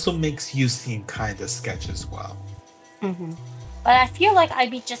also makes you seem kind of sketch as well. Mm-hmm. But I feel like I'd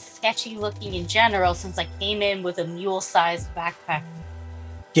be just sketchy looking in general since I came in with a mule-sized backpack.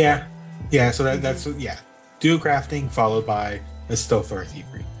 Yeah. So that's do crafting followed by a stealth or a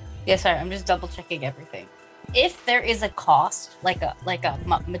thievery. Yeah, sorry, I'm just double checking everything. If there is a cost, like a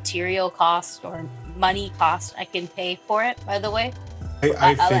material cost or money cost, I can pay for it. By the way,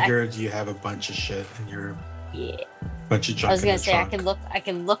 I figured you have a bunch of shit in your bunch of junk. I was gonna say trunk. I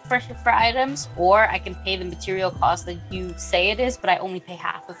can look for items, or I can pay the material cost that you say it is, but I only pay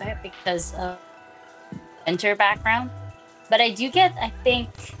half of it because of enter background. But I do get, I think,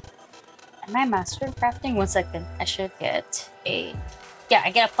 am I master of crafting? 1 second, I should get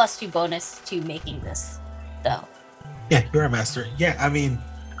I get a +2 bonus to making this, though. Yeah, you're a master. Yeah, I mean,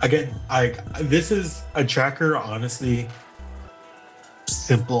 again, this is a tracker, honestly,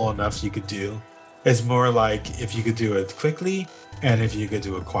 simple enough you could do. It's more like if you could do it quickly and if you could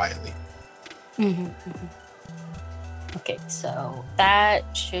do it quietly. Okay, so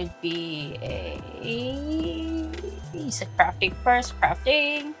that should be you said crafting first.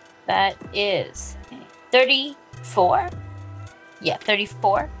 Crafting, that is 34. Yeah,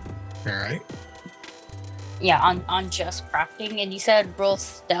 34. All right. Yeah, on just crafting. And you said roll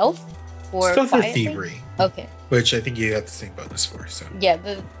stealth or Stealth or quietly? thievery, Okay. which I think you have the same bonus for. So Yeah,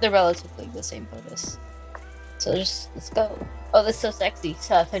 they're relatively the same bonus. So let's go. Oh, that's so sexy.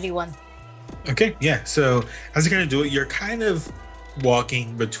 So 31. okay, yeah. So as you're gonna do it, you're kind of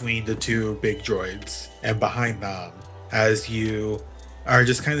walking between the two big droids and behind them as you are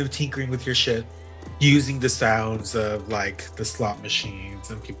just kind of tinkering with your shit, using the sounds of like the slot machines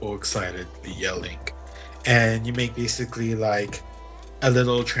and people excitedly yelling. And you make basically like a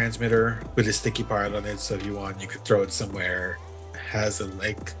little transmitter with a sticky part on it, so if you want you could throw it somewhere. It has a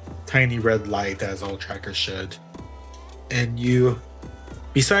like tiny red light, as all trackers should. And you,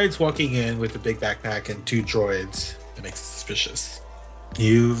 besides walking in with a big backpack and 2 droids, that makes it suspicious,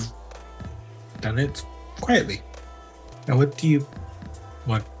 you've done it quietly. Now what do you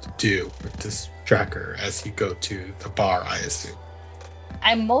want to do with this tracker as you go to the bar, I assume?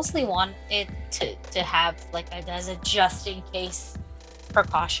 I mostly want it to have like as a just in case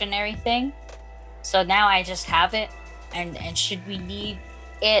precautionary thing. So now I just have it, and should we need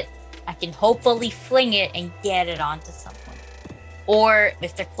it, I can hopefully fling it and get it onto someone. Or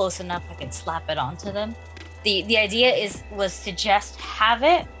if they're close enough, I can slap it onto them. The idea was to just have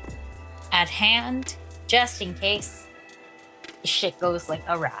it at hand just in case shit goes like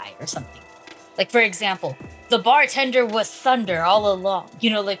awry or something. Like for example, the bartender was Thunder all along. You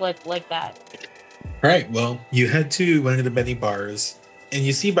know, like that. Right. Well, you head to one of the many bars, and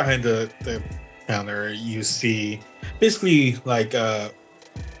you see behind the counter, you see basically like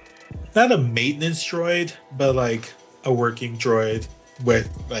not a maintenance droid, but like a working droid with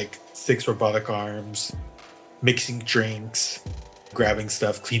like 6 robotic arms, mixing drinks, grabbing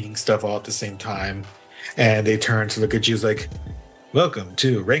stuff, cleaning stuff all at the same time. And they turn to look at you like, "Welcome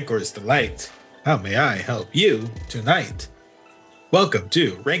to Rancor's Delight. How may I help you tonight? Welcome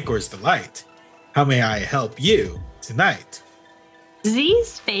to Rancor's Delight. How may I help you tonight?"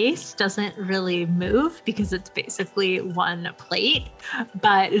 Z's face doesn't really move because it's basically one plate,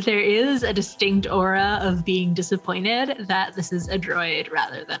 but there is a distinct aura of being disappointed that this is a droid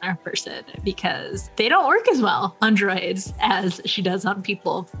rather than a person, because they don't work as well on droids as she does on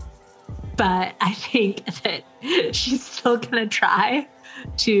people. But I think that she's still gonna try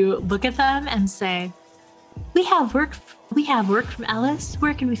to look at them and say, we have work from Ellis.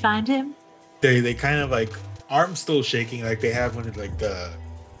 Where can we find him?" They kind of like, arms still shaking, like they have one of like the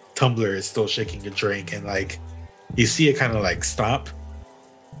tumbler is still shaking a drink, and like you see it kind of like stop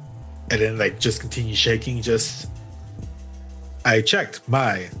and then like just continue shaking. Just, "I checked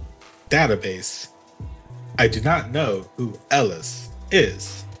my database. I do not know who Ellis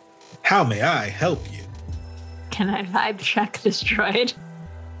is. How may I help you?" Can I vibe check this droid?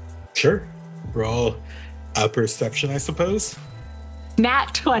 Sure. Roll a perception, I suppose.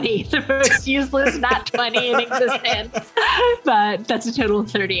 Nat 20, the most useless Nat 20 in existence. But that's a total of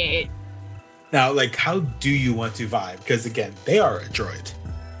 38. Now, like, how do you want to vibe? Because again, they are a droid.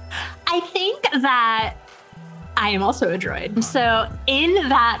 I think that I am also a droid. So in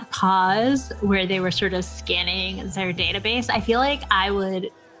that pause where they were sort of scanning their database, I feel like I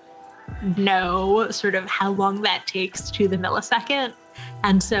would know sort of how long that takes to the millisecond.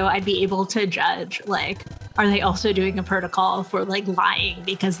 And so I'd be able to judge, like, are they also doing a protocol for like lying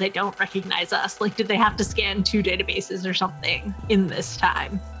because they don't recognize us? Like, did they have to scan 2 databases or something in this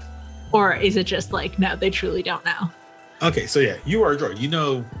time? Or is it just like, no, they truly don't know? Okay, so yeah, you are a droid. You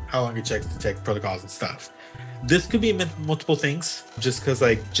know how long it takes to check protocols and stuff. This could be multiple things, just because,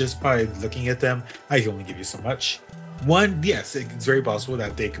 like, just by looking at them, I can only give you so much. One, yes, it's very possible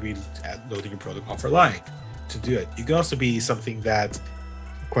that they could be loading a protocol for lying to do it. It could also be something that,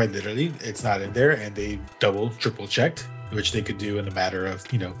 quite literally, it's not in there and they triple checked, which they could do in a matter of,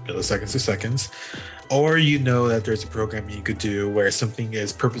 milliseconds or seconds. Or that there's a program you could do where something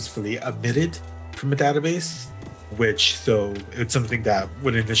is purposefully omitted from a database, so it's something that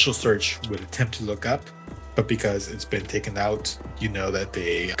an initial search would attempt to look up, but because it's been taken out, that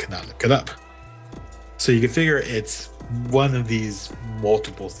they cannot look it up. So you can figure it's one of these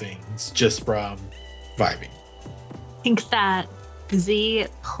multiple things just from vibing. I think that Z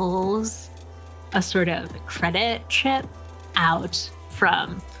pulls a sort of credit chip out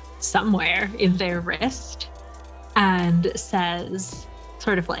from somewhere in their wrist and says,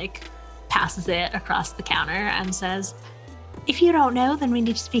 sort of like passes it across the counter and says, "If you don't know, then we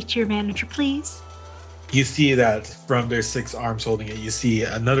need to speak to your manager, please." You see that from their 6 arms holding it, you see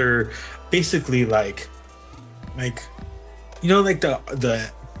another, basically like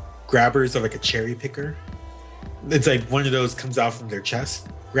the grabbers of like a cherry picker. It's like one of those comes out from their chest,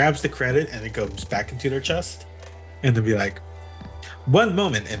 grabs the credit, and it goes back into their chest. And they'll be like, "One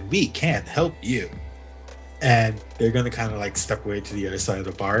moment and we can't help you." And they're going to kind of like step away to the other side of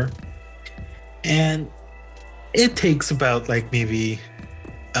the bar. And it takes about like maybe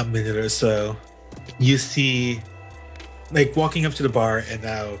a minute or so. You see, like, walking up to the bar and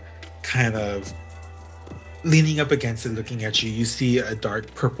now kind of leaning up against it, looking at you, you see a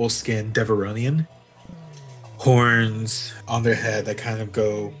dark purple skinned Deveronian. Horns on their head that kind of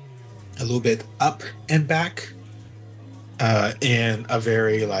go a little bit up and back. In a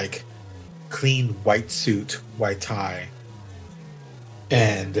very like clean white suit, white tie.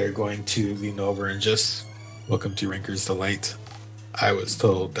 And they're going to lean over and just, "Welcome to Ranker's Delight. I was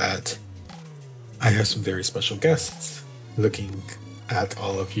told that I have some very special guests." Looking at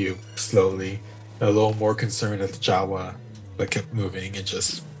all of you slowly, a little more concerned at the Jawa, but kept moving and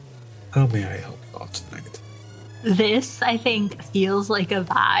just, "How may I help you all tonight?" This, I think, feels like a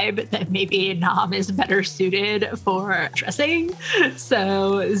vibe that maybe Nam is better suited for dressing.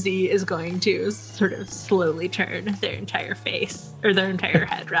 So Z is going to sort of slowly turn their entire face, or their entire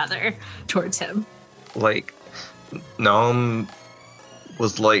head rather, towards him. Like, Nam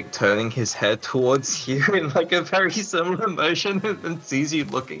was like turning his head towards you in like a very similar motion, and then sees you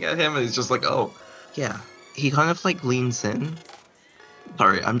looking at him and is just like, "Oh, yeah." He kind of like leans in.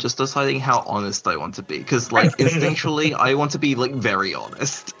 Sorry, I'm just deciding how honest I want to be, because like instinctually I want to be like very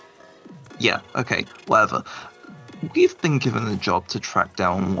honest. Yeah, okay, whatever. We've been given a job to track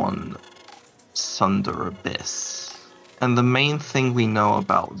down one Sunder Abyss, and the main thing we know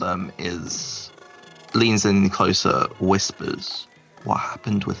about them is, leans in closer, whispers, "What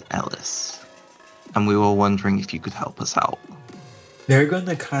happened with Ellis?" And we were wondering if you could help us out. They're going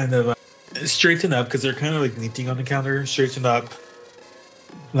to kind of straighten up, because they're kind of like leaning on the counter, straighten up,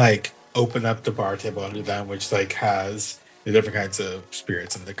 like open up the bar table under them, which like has the different kinds of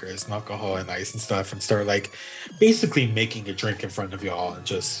spirits and liquors and alcohol and ice and stuff, and start like basically making a drink in front of y'all and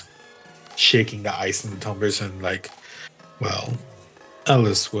just shaking the ice in the tumblers and like, "Well,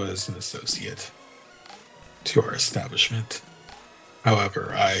 Ellis was an associate to our establishment.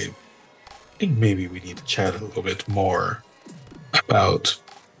 However, I think maybe we need to chat a little bit more about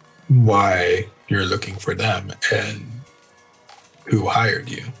why you're looking for them and who hired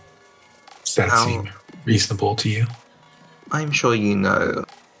you. Does that seem reasonable to you?" I'm sure you know,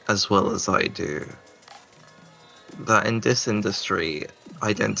 as well as I do, that in this industry,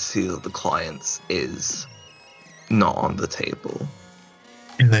 identity of the clients is not on the table.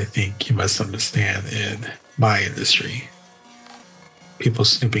 And I think you must understand, in my industry, people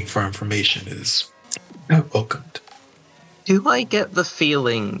snooping for information is not welcomed. Do I get the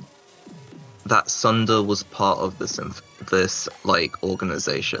feeling that Sunder was part of this like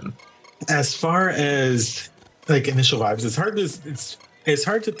organization? As far as like initial vibes, it's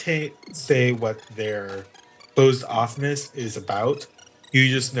hard to say what their closed offness is about. You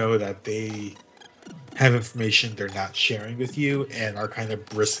just know that they have information they're not sharing with you and are kind of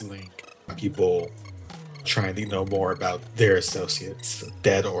bristling at people trying to know more about their associates,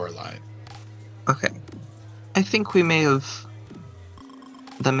 dead or alive. Okay. I think there may have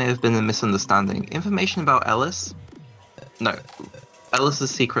been a misunderstanding. Information about Ellis? No.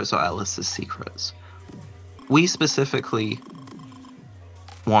 Ellis's secrets are Ellis's secrets. We specifically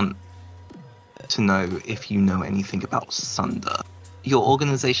want to know if you know anything about Sunder. Your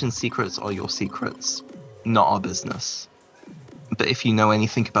organization's secrets are your secrets, not our business. But if you know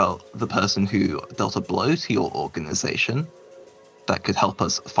anything about the person who dealt a blow to your organization that could help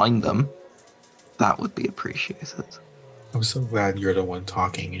us find them, that would be appreciated. I'm so glad you're the one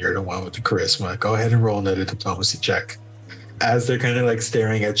talking. You're the one with the charisma. Go ahead and roll another diplomacy check. As they're kind of like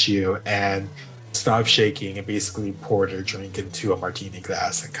staring at you and stop shaking and basically pour their drink into a martini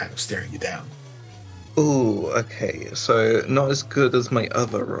glass and kind of staring you down. Ooh, okay. So not as good as my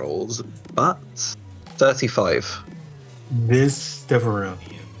other rolls, but 35. This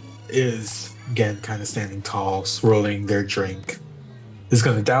Deveronian is, again, kind of standing tall, swirling their drink. Is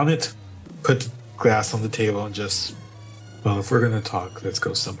going to down it, put the glass on the table, and just, well, if we're going to talk, let's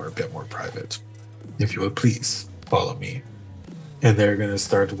go somewhere a bit more private. If you would please follow me. And they're going to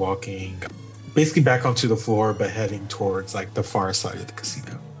start walking basically back onto the floor, but heading towards like the far side of the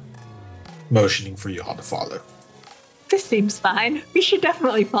casino, motioning for you all to follow. This seems fine. We should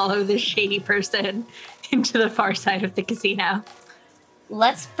definitely follow this shady person into the far side of the casino.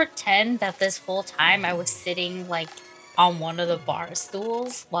 Let's pretend that this whole time I was sitting like on one of the bar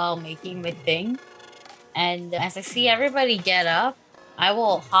stools while making my thing. And as I see everybody get up, I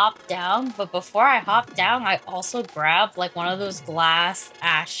will hop down. But before I hop down, I also grab like one of those glass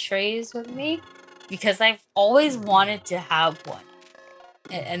ashtrays with me because I've always wanted to have one.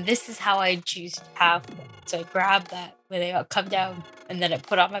 And this is how I choose to have one. So I grab that when I come down and then I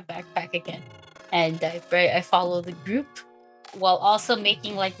put on my backpack again. And I follow the group while also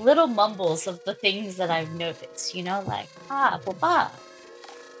making like little mumbles of the things that I've noticed, you know, like, boba.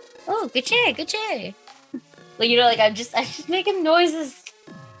 Oh, good day. Like, you know, like I'm just making noises.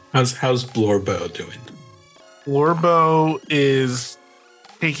 How's Blorbo doing? Lorbo is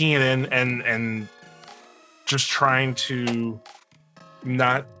taking it in and just trying to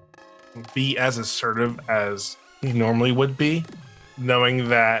not be as assertive as he normally would be, knowing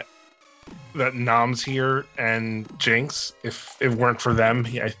that Nom's here and Jinx, if it weren't for them,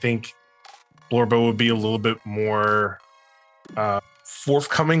 I think Blorbo would be a little bit more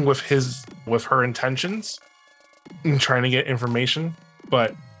forthcoming with her intentions and trying to get information,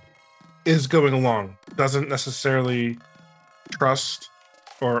 but is going along. Doesn't necessarily trust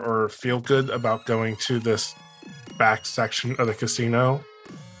or feel good about going to this back section of the casino,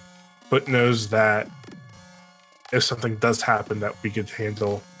 but knows that if something does happen that we could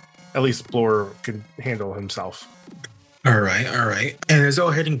handle, at least Blor can handle himself. All right. And as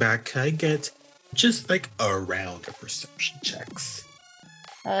all heading back, can I get just like a round of perception checks?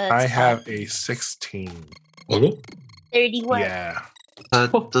 I have a 16. Total? 31. Yeah.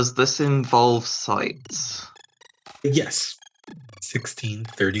 Does this involve sights? Yes. 16,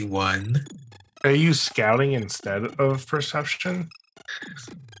 31. Are you scouting instead of perception?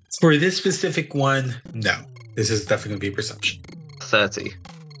 For this specific one, no. This is definitely going to be perception. 30.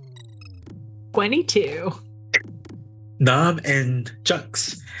 22. Nom and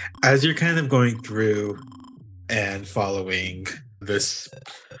Junks, as you're kind of going through and following this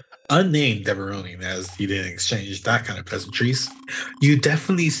unnamed Deveronian, as you didn't exchange that kind of pleasantries, you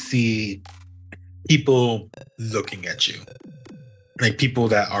definitely see people looking at you. Like people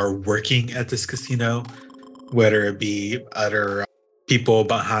that are working at this casino, whether it be other people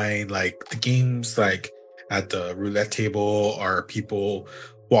behind like the games, like at the roulette table, or people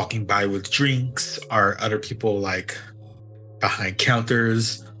walking by with drinks, or other people like behind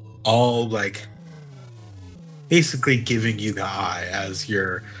counters, all like basically giving you the eye as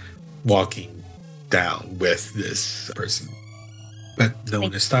you're walking down with this person. But no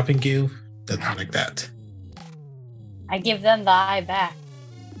one is stopping you, nothing like that. I give them the eye back,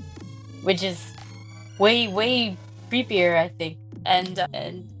 which is way creepier, I think. And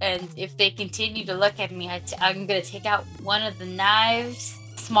if they continue to look at me, I'm gonna take out one of the knives,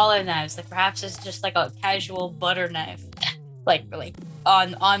 smaller knives, like perhaps it's just like a casual butter knife, like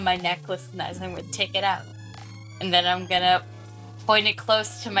on my necklace knives. I'm gonna take it out, and then I'm gonna point it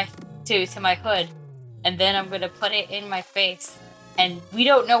close to my hood, and then I'm gonna put it in my face. And we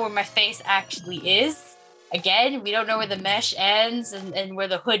don't know where my face actually is. Again, we don't know where the mesh ends and where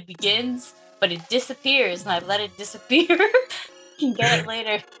the hood begins, but it disappears, and I let it disappear. You can get it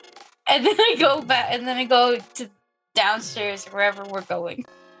later. And then I go back, and then I go to downstairs, wherever we're going.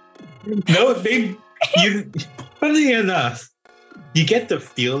 No, funny enough, you get the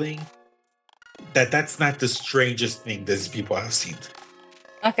feeling that that's not the strangest thing these people have seen.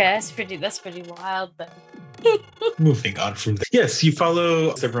 Okay, that's pretty wild, then. Moving on from there. Yes, you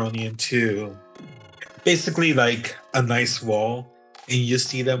follow Severonian to basically like a nice wall, and you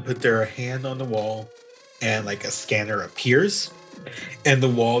see them put their hand on the wall, and like a scanner appears, and the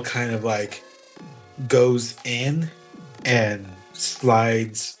wall kind of like goes in and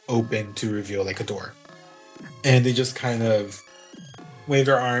slides open to reveal like a door. And they just kind of wave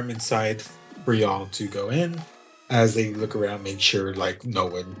their arm inside for y'all to go in. As they look around, make sure like no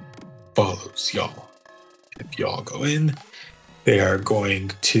one follows y'all. If y'all go in, they are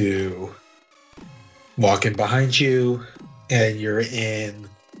going to walk in behind you, and you're in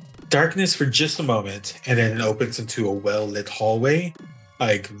darkness for just a moment, and then it opens into a well-lit hallway,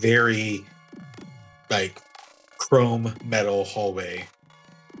 like very like chrome metal hallway.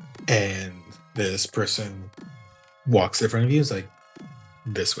 And this person walks in front of you, is like,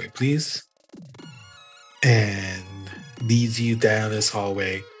 this way, please. And leads you down this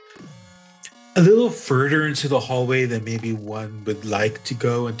hallway a little further into the hallway than maybe one would like to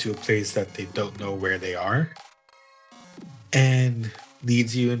go, into a place that they don't know where they are. And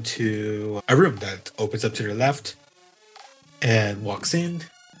leads you into a room that opens up to the left and walks in.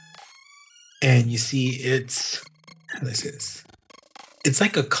 And you see it's, how do I say this? It's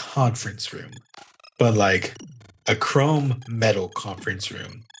like a conference room, but like a chrome metal conference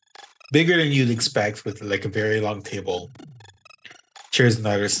room. Bigger than you'd expect, with like a very long table. Chairs on the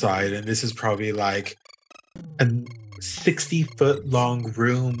other side, and this is probably like a 60-foot long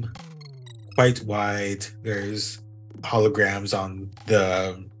room, quite wide. There's holograms on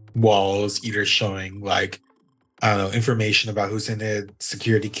the walls, either showing like, I don't know, information about who's in it,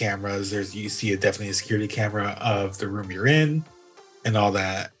 security cameras. You see definitely a security camera of the room you're in and all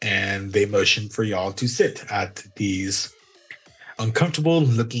that. And they motion for y'all to sit at these uncomfortable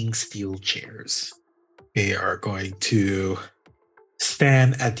looking steel chairs. They are going to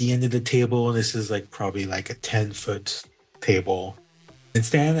stand at the end of the table. This is like probably like a 10-foot table. And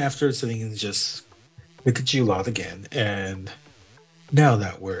stand after sitting and just look at you lot again. And now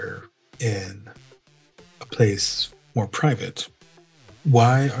that we're in a place more private,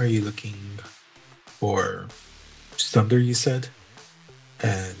 why are you looking for Sunder, you said?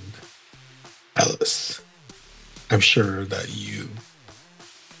 And Ellis. I'm sure that you,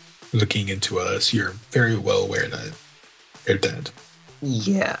 looking into us, you're very well aware that they're dead.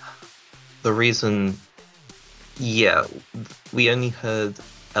 Yeah. The reason... Yeah, we only heard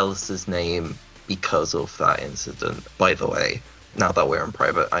Ellis's name because of that incident. By the way, now that we're in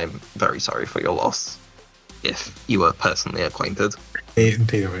private, I'm very sorry for your loss, if you were personally acquainted. They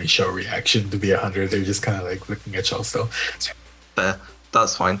don't really show reaction to be 100. They're just kind of like looking at y'all still. Fair.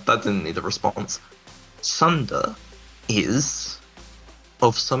 That's fine. That didn't need a response. Sunder is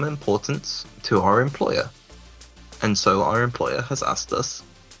of some importance to our employer. And so our employer has asked us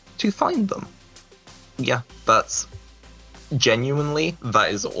to find them. Yeah, that's genuinely,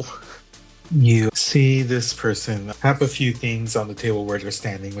 that is all. You see this person have a few things on the table where they're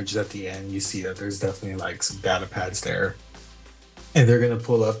standing, which is at the end. You see that there's definitely like some data pads there. And they're going to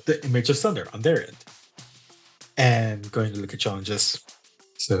pull up the image of Sunder on their end. And going to look at y'all and just,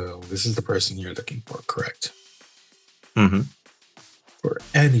 so this is the person you're looking for, correct? Mm-hmm. For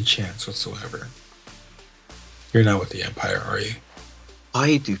any chance whatsoever. You're not with the Empire, are you?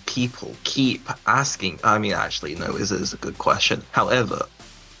 Why do people keep asking? I mean, actually, no, this is a good question. However,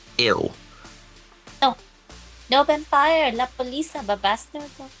 ill. No Empire, la Polisa,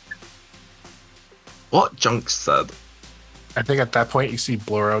 babastardo. What Junk said. I think at that point you see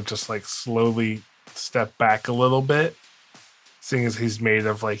Bloro just like slowly step back a little bit, seeing as he's made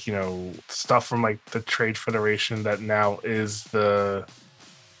of like, you know, stuff from like the Trade Federation that now is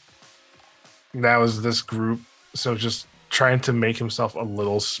this group. So just trying to make himself a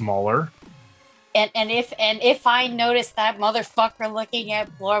little smaller. And if I notice that motherfucker looking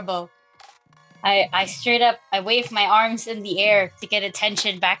at Blorbo, I straight up, I wave my arms in the air to get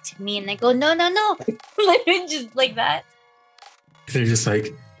attention back to me, and they go, no. Like, just like that. They're just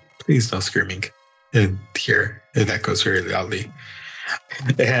like, please no screaming in here. And that goes very loudly.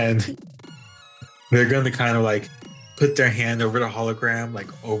 And they're going to kind of like put their hand over the hologram, like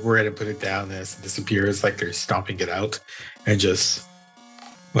over it, and put it down as it disappears, like they're stomping it out. And just,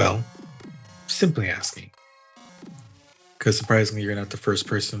 well, simply asking. Because surprisingly, you're not the first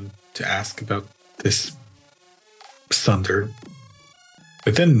person to ask about this Sunder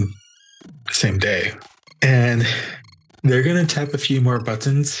within the same day. And they're going to tap a few more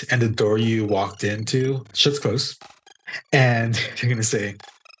buttons, and the door you walked into shuts close. And they're going to say,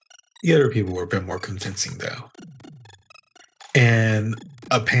 the other people were a bit more convincing, though. And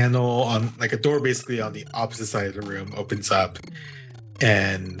a panel on, like a door basically on the opposite side of the room opens up.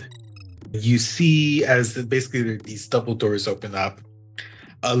 And you see, as basically these double doors open up,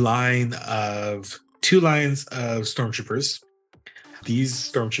 two lines of stormtroopers. These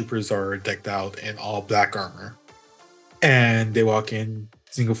stormtroopers are decked out in all black armor. And they walk in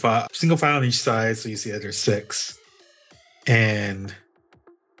single file on each side, so you see that there's 6. And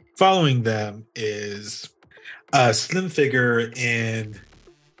following them is A slim figure in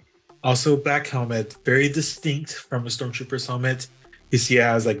also black helmet, very distinct from a stormtrooper's helmet. You see it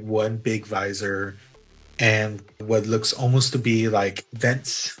has like one big visor and what looks almost to be like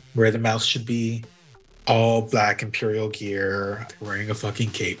vents where the mouth should be. All black Imperial gear, wearing a fucking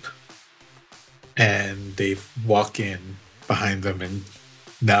cape. And they walk in behind them and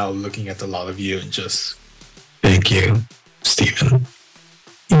now looking at a lot of you and just, thank you, Stephen.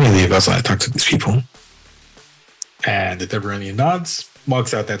 You may leave us while I talk to these people. And the Deveronian nods,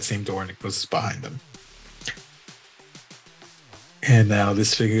 walks out that same door and it closes behind them. And now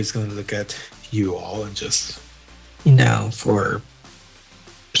this figure is going to look at you all and just, for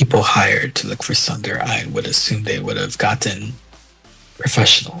people hired to look for Sunder, I would assume they would have gotten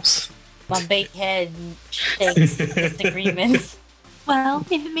professionals. My big head shakes with agreements. Well,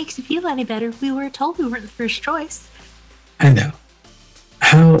 if it makes you feel any better, we were told we weren't the first choice. I know.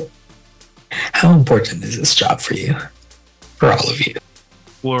 How important is this job for you? For all of you?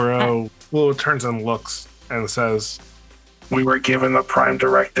 Luro turns and looks and says, "We were given a prime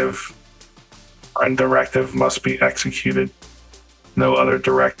directive. Prime directive must be executed. No other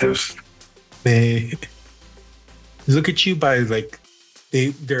directives." They look at you by like,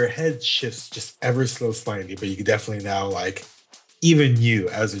 their head shifts just ever so slightly, but you can definitely now, like, even you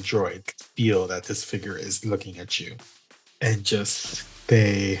as a droid feel that this figure is looking at you. And just,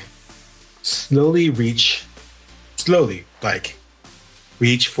 they slowly reach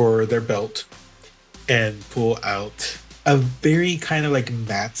for their belt and pull out a very kind of like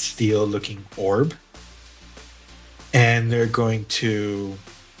matte steel looking orb. And they're going to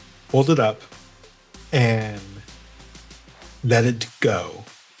hold it up and let it go.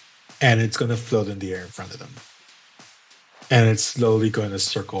 And it's going to float in the air in front of them. And it's slowly going to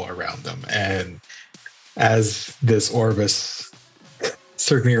circle around them. And as this orb is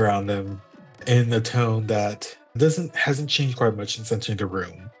circling around them in a tone that hasn't changed quite much since entering the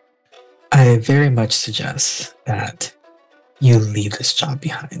room, I very much suggest that you leave this job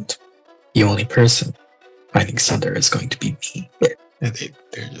behind. The only person finding Sunder is going to be me. And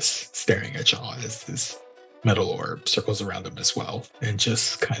they're just staring at y'all as this metal orb circles around them as well, and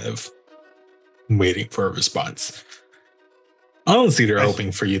just kind of waiting for a response. Honestly, they're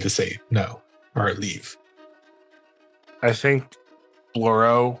hoping for you to say no or leave. I think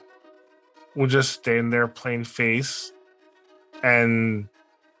Bloro will just stand there plain face and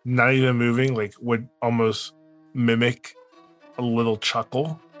not even moving, like would almost mimic a little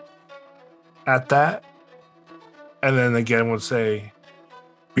chuckle at that. And then again would say,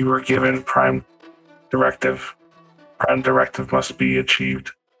 "We were given prime directive. Prime directive must be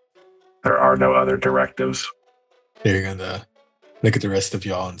achieved. There are no other directives." They're gonna look at the rest of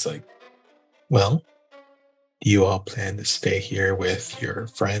y'all and it's like, well, do you all plan to stay here with your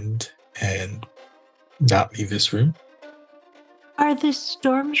friend and not leave this room? Are the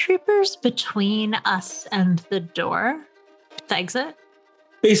stormtroopers between us and the door? The exit?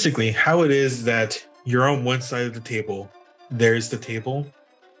 Basically, how it is that you're on one side of the table, there's the table,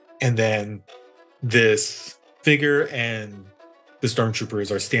 and then this figure and the stormtroopers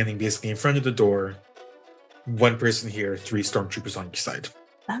are standing basically in front of the door. One person here, 3 stormtroopers on each side.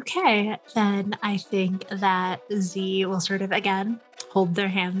 Okay, then I think that Z will sort of, again, hold their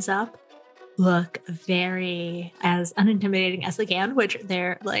hands up, look very as unintimidating as they can, which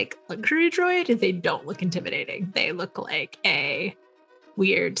they're like luxury droid. They don't look intimidating. They look like a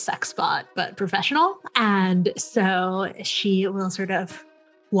weird sex bot, but professional. And so she will sort of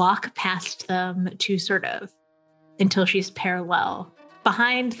walk past them to sort of until she's parallel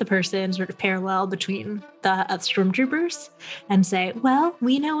behind the person, sort of parallel between the stormtroopers, and say, "Well,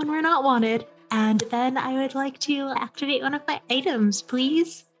 we know when we're not wanted. And then I would like to activate one of my items,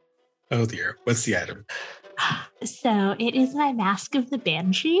 please." Oh dear, what's the item? So it is my Mask of the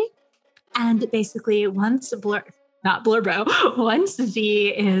Banshee. And basically once once Z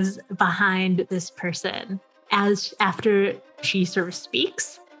is behind this person, after she sort of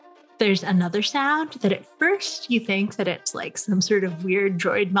speaks, there's another sound that at first you think that it's like some sort of weird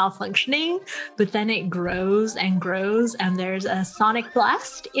droid malfunctioning, but then it grows and grows, and there's a sonic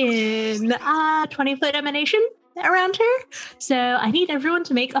blast in 20-foot emanation around her. So I need everyone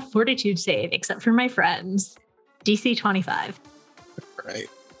to make a fortitude save, except for my friends. DC 25. Right.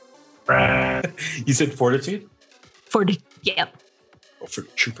 Right. You said fortitude? Yep. Oh, for the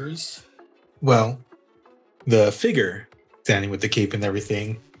troopers? Well, the figure standing with the cape and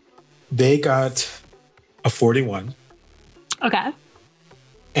everything, they got a 41. Okay.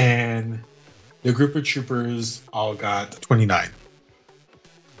 And the group of troopers all got 29.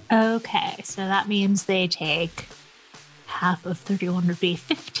 Okay, so that means they take half of 31 would be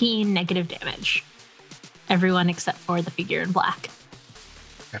 15 negative damage. everyone except for the figure in black.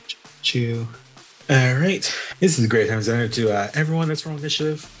 Gotcha. Chew. All right. This is a great time to everyone that's roll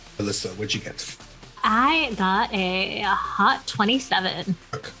initiative. Alyssa, what'd you get? I got a hot 27.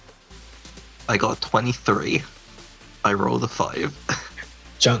 I got 23. I rolled a 5.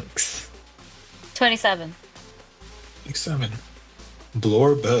 Junks. 27. 7.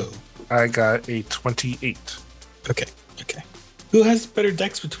 Blorbo. I got a 28. Okay. Who has better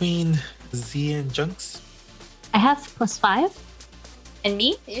decks between Z and Junks? I have +5. And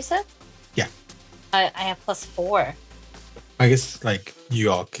me, you said? Yeah. I have +4. I guess like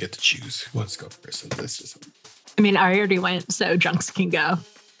you all get to choose who wants to go first. So this is I mean, I already went, so Junks can go.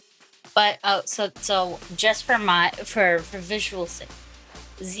 But so just for visual sake,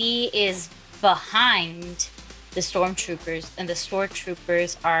 Z is behind the stormtroopers, and the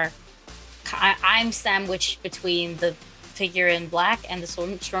stormtroopers are. I'm sandwiched between the figure in black and the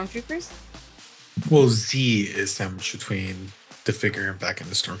stormtroopers. well, Z is sandwiched between the figure in black and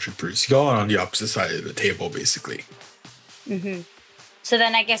the stormtroopers. Y'all are on the opposite side of the table, basically. Mm-hmm. So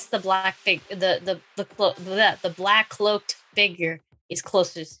then I guess the black the black cloaked figure is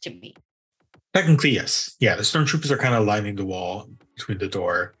closest to me. Technically, yes. Yeah, the stormtroopers are kind of lining the wall between the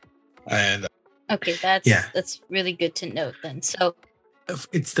door, and Okay, that's really good to note then. So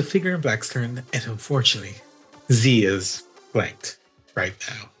it's the figure in black's turn, and unfortunately, Z is flanked right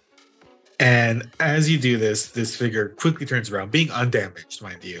now. And as you do this figure quickly turns around, being undamaged,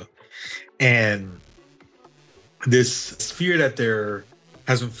 mind you, and this sphere that there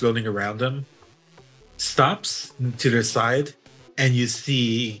has been floating around them stops to their side, and you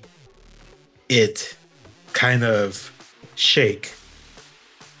see it kind of shake,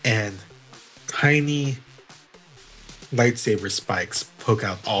 and tiny lightsaber spikes poke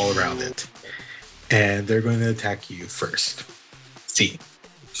out all around it, and they're going to attack you first. See,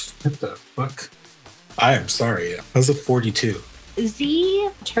 what the fuck? I am sorry. That was a 42. Z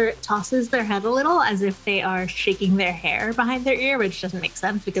tosses their head a little as if they are shaking their hair behind their ear, which doesn't make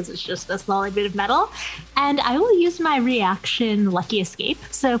sense because it's just a small bit of metal. And I will use my reaction Lucky Escape.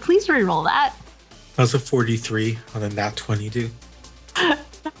 So please reroll that. That was a 43 on a nat 20, dude.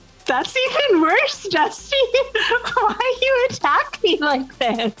 That's even worse, Dusty. Why you attack me like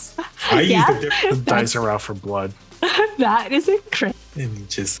this? I used a different The dice are out for blood. That is a crit. and you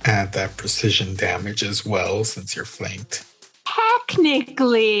just add that precision damage as well since you're flanked.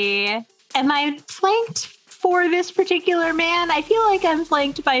 Technically, am I flanked for this particular man? I feel like I'm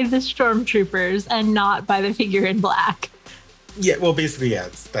flanked by the stormtroopers and not by the figure in black. Yeah, well, basically, yeah,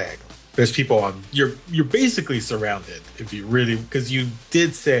 it's diagonal. There's people on. You're basically surrounded. If you really, because you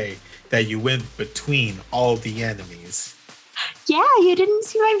did say that you went between all the enemies. Yeah, you didn't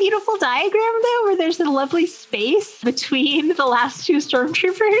see my beautiful diagram though, where there's a lovely space between the last two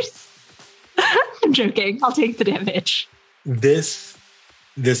stormtroopers. I'm joking. I'll take the damage. This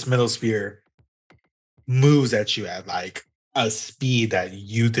metal spear moves at you at like a speed that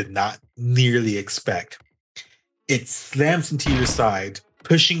you did not nearly expect. It slams into your side,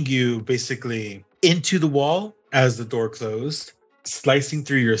 pushing you basically into the wall as the door closed, slicing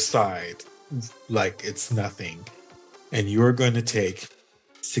through your side like it's nothing. And you are going to take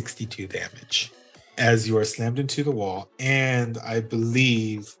 62 damage as you are slammed into the wall. And I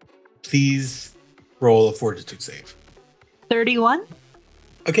believe, please roll a fortitude save. 31.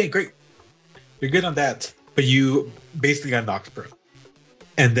 Okay, great. You're good on that. But you basically got knocked prone.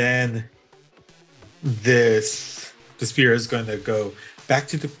 And then the spear is going to go back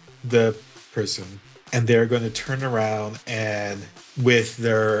to the person, and they're going to turn around and with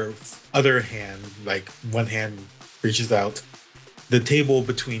their other hand, like one hand reaches out, the table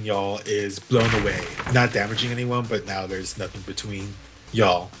between y'all is blown away, not damaging anyone, but now there's nothing between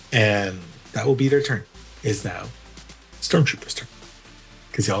y'all, and that will be their turn. Is now Stormtrooper's turn,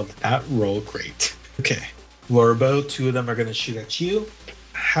 because y'all did not roll great. Okay, Lorbo, two of them are going to shoot at you.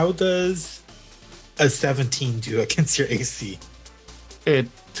 How does a 17 do against your AC? It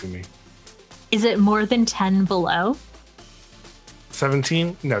to me. Is it more than 10 below?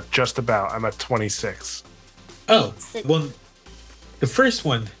 17? No, just about. I'm at 26. Oh, well, the first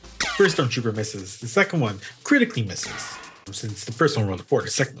Stormtrooper misses. The second one critically misses. Since the first one rolled a 4, the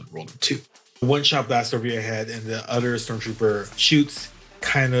second one rolled a 2. One shot blasts over your head, and the other Stormtrooper shoots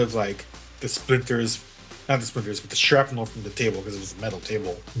kind of like the splinters, not the splinters, but the shrapnel from the table, because it was a metal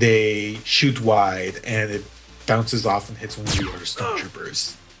table. They shoot wide, and it bounces off and hits one of the other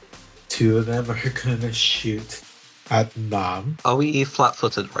Stormtroopers. Two of them are gonna shoot at Nam. Are we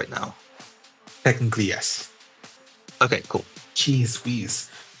flat-footed right now? Technically, yes. Okay, cool. Jeez Wheeze.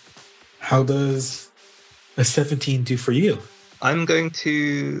 How does a 17 do for you? I'm going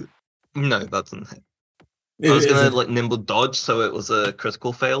to... No, that doesn't hit. I was Is gonna it- like nimble dodge, so it was a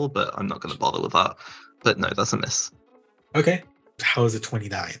critical fail, but I'm not gonna bother with that. But no, that's a miss. Okay. How is it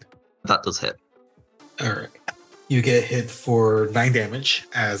 29? That does hit. All right. You get hit for 9 damage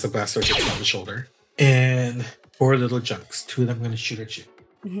as a blaster hits you on the shoulder. And 4 little junks. 2 of them going to shoot at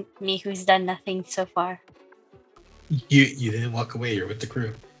you. Me, who's done nothing so far. You didn't walk away. You're with the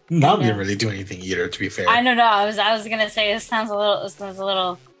crew. None know. didn't really do anything either, to be fair. I don't know. I was gonna say this sounds a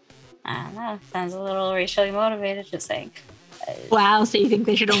little. I don't know. Sounds a little racially motivated. Just saying. Wow, so you think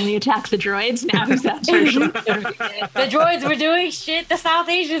they should only attack the droids now? Is that racially The droids were doing shit the South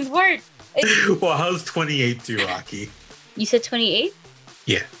Asians weren't. Well, how's 28 do, Rocky? You said 28.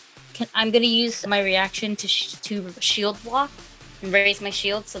 Yeah. I'm gonna use my reaction to shield block and raise my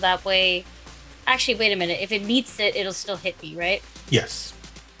shield so that way. Actually, wait a minute. If it meets it, it'll still hit me, right? Yes.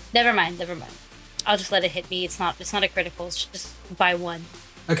 Never mind. I'll just let it hit me. It's not a critical. It's just by 1.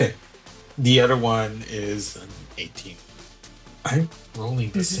 Okay. The other one is an 18. I'm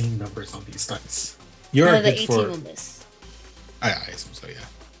rolling the same numbers on these dice. You're No, a the hit 18 for. will miss. I assume so, yeah.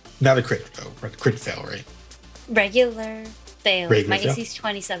 Not a crit, though. Crit fail, right? Regular fail. Regular My fail? AC is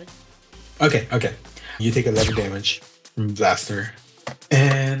 27. Okay. You take 11 damage from Blaster.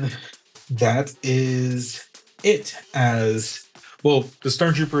 And that is it. As well, the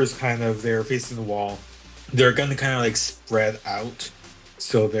Stormtroopers they're facing the wall. They're gonna kind of like spread out.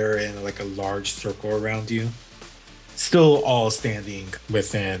 So they're in like a large circle around you. Still all standing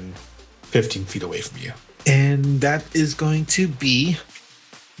within 15 feet away from you. And that is going to be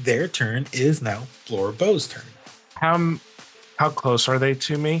their turn. Is now Florbo's turn. How close are they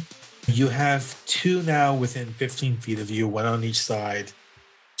to me? You have 2 now within 15 feet of you, 1 on each side,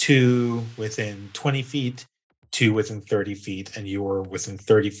 2 within 20 feet, 2 within 30 feet, and you are within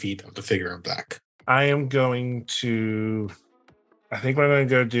 30 feet of the figure in black. I think what I'm going to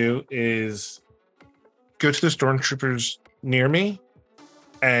go do is go to the stormtroopers near me,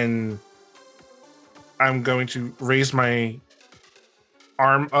 and I'm going to raise my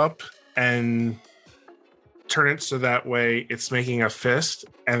arm up and turn it so that way it's making a fist,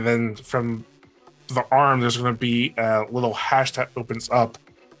 and then from the arm there's going to be a little hatch that opens up,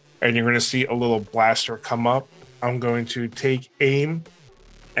 and you're going to see a little blaster come up. I'm going to take aim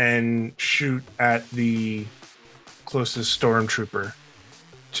and shoot at the closest stormtrooper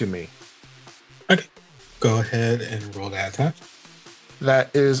to me. Okay. Go ahead and roll that attack.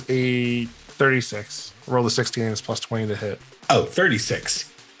 That is a 36. Roll the 16 and it's plus 20 to hit. Oh,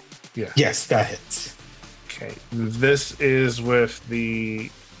 36. Yeah. Yes, that hits. Okay. This is with the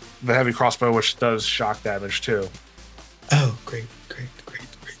heavy crossbow, which does shock damage too. Oh, great.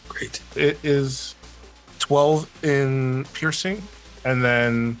 It is 12 in piercing, and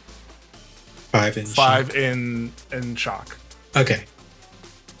then 5 in 5 in shock. Okay.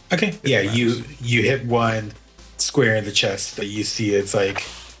 Yeah, matters. you hit one square in the chest. That you see it's like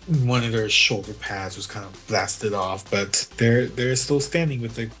one of their shoulder pads was kind of blasted off, but they're still standing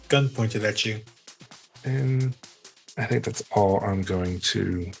with the gun pointed at you. And I think that's all I'm going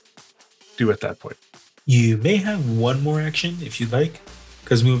to do at that point. You may have one more action if you'd like,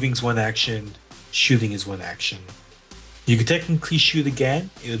 because moving's one action, shooting is one action. You could technically shoot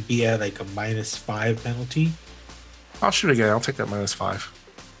again. It would be at like a -5 penalty. I'll shoot again. I'll take that -5.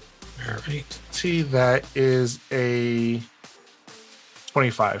 All right. See, that is a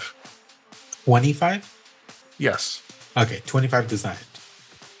 25. 25? Yes. Okay, 25 does not hit.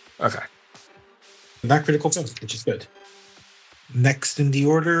 Okay. Not critical fail, which is good. Next in the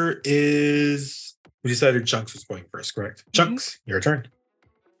order is... We decided Junks was going first, correct? Junks, your turn.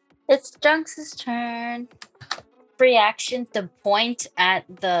 It's Junks' turn. Free action to point at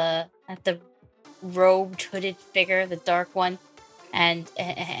the robed hooded figure, the dark one, and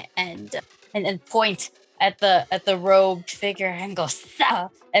point at the robed figure and go "Sa!"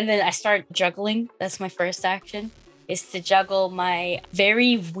 And then I start juggling. That's my first action. Is to juggle my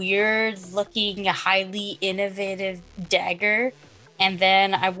very weird looking, highly innovative dagger. And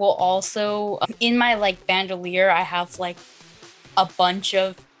then I will also, in my bandolier, I have a bunch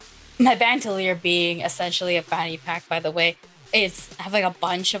of, my bandolier being essentially a fanny pack, by the way. I have a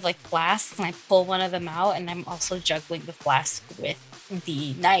bunch of flasks, and I pull one of them out, and I'm also juggling the flask with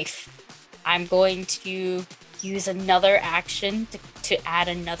the knife. I'm going to use another action to add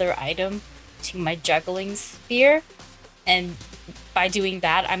another item to my juggling spear. And by doing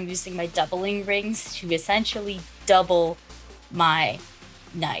that, I'm using my doubling rings to essentially double my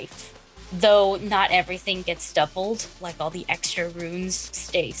knife. Though not everything gets doubled, all the extra runes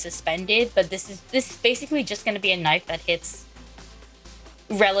stay suspended, but this is basically just going to be a knife that hits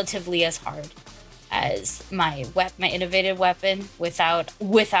relatively as hard as my innovative weapon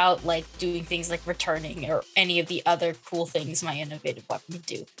without like doing things like returning or any of the other cool things my innovative weapon would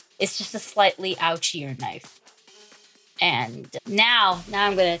do. It's just a slightly ouchier knife. And now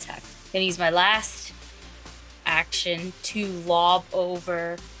I'm gonna attack. I'm gonna use my last action to lob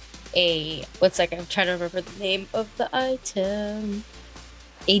over I'm trying to remember the name of the item.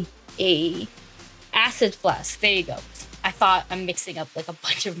 A acid flask. There you go. I thought I'm mixing up like a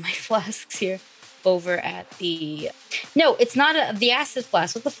bunch of my flasks here. Over at no, it's not the acid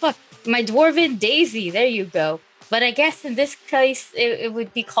flask. What the fuck? My dwarven daisy. There you go. But I guess in this case, it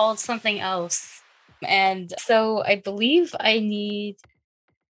would be called something else. And so I believe I need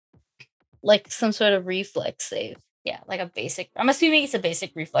like some sort of reflex save. Yeah, like a basic. I'm assuming it's a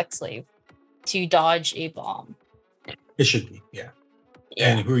basic reflex save to dodge a bomb. It should be, yeah.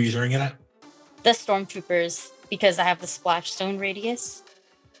 And who are you throwing it at? The stormtroopers, because I have the splash zone radius.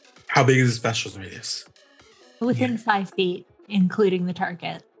 How big is the special radius? Within 5 feet, including the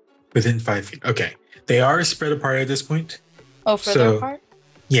target. Within 5 feet. Okay. They are spread apart at this point. Oh, further apart?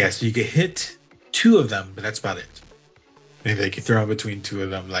 Yeah, so you could hit 2 of them, but that's about it. Maybe they could throw in between 2 of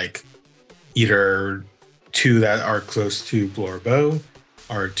them, like either 2 that are close to Blore Bow,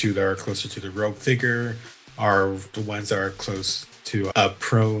 or 2 that are closer to the rogue figure, or the ones that are close to a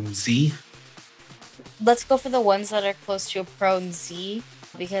prone Z. Let's go for the ones that are close to a prone Z,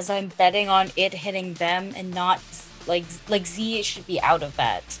 because I'm betting on it hitting them and not like Z. It should be out of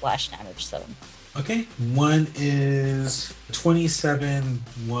that splash damage zone. Okay, one is 27,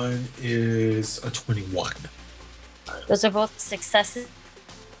 one is a 21. Those are both successes.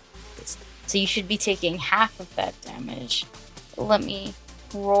 So you should be taking half of that damage. Let me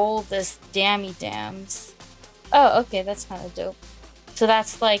roll this dammy dams. Oh, okay, that's kind of dope. So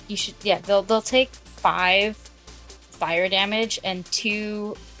that's like you should, yeah. They'll take 5 fire damage and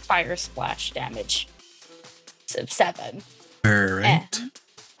 2 fire splash damage. So 7. All right.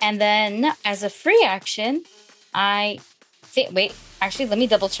 And then as a free action, I think. Wait, actually, let me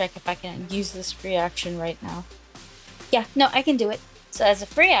double check if I can use this free action right now. Yeah, no, I can do it. So as a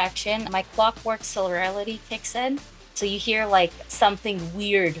free action, my clockwork celerity kicks in. So you hear like something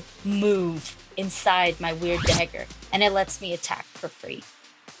weird move inside my weird dagger, and it lets me attack for free,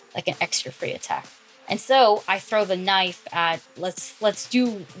 like an extra free attack. And so I throw the knife at let's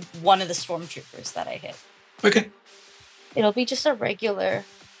do one of the stormtroopers that I hit. Okay. It'll be just a regular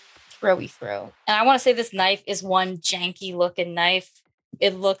throwy throw. And I want to say this knife is one janky looking knife.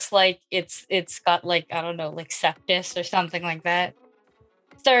 It looks like it's got like, I don't know, like septus or something like that.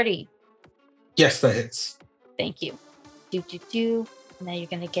 30. Yes, that hits. Thank you. Do. Now you're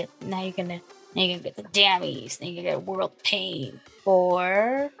gonna get the dammies. Now you get world pain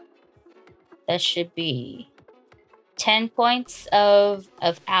for that should be 10 points of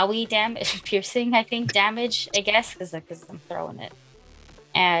owie damage, piercing, I think, damage, I guess, because I'm throwing it.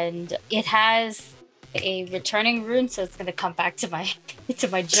 And it has a returning rune, so it's gonna come back to my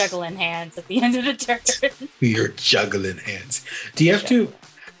juggling hands at the end of the turn. Your juggling hands. Do you have to?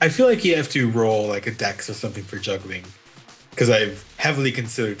 I feel like you have to roll like a dex or something for juggling, because I've heavily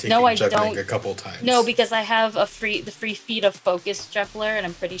considered taking juggling a couple times. No, because I have the free feat of focus juggler, and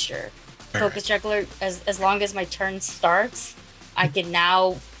I'm pretty sure focus juggler, as long as my turn starts, I can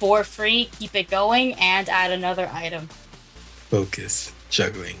now for free keep it going and add another item. Focus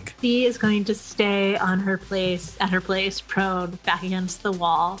juggling. She is going to stay at her place, prone, back against the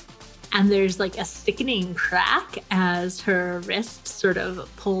wall. And there's like a sickening crack as her wrists sort of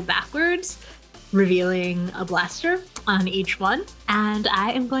pull backwards, revealing a blaster on each one. And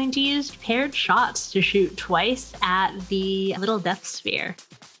I am going to use paired shots to shoot twice at the little death sphere.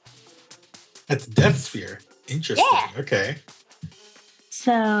 At the death sphere? Interesting. Yeah. Okay.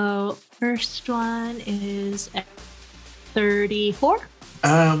 So first one is 34.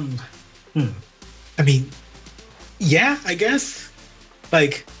 I mean, yeah, I guess.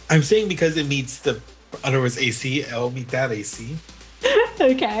 Like, I'm saying because it meets the otherwise AC, it'll meet that AC.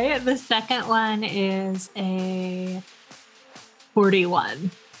 Okay, the second one is a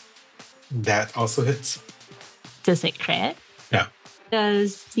 41. That also hits. Does it crit? No.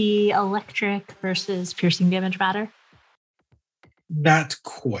 Does the electric versus piercing damage matter? Not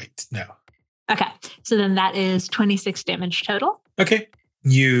quite, no. Okay, so then that is 26 damage total. Okay.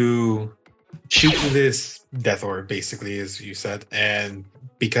 You shoot this death orb, basically, as you said, and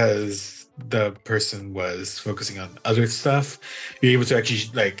because the person was focusing on other stuff, you're able to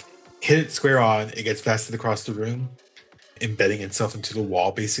actually like hit it square on. It gets blasted across the room, embedding itself into the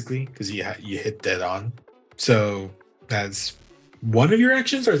wall, basically, because you hit dead on. So that's one of your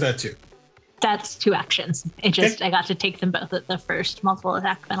actions, or is that 2? That's 2 actions. I got to take them both at the first multiple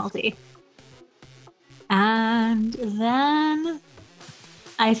attack penalty. And then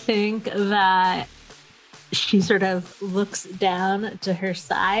I think that she sort of looks down to her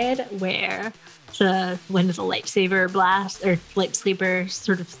side where when the lightsaber blast or lightsaber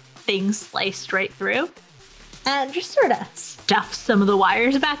sort of thing sliced right through, and just sort of stuff some of the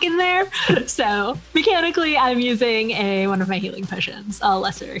wires back in there. So mechanically, I'm using one of my healing potions, a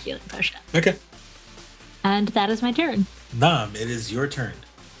lesser healing potion. Okay. And that is my turn. Nam, it is your turn.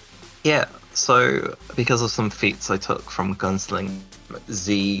 Yeah, so because of some feats I took from Gunsling,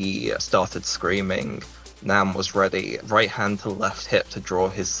 Z started screaming. Nam was ready. Right hand to left hip to draw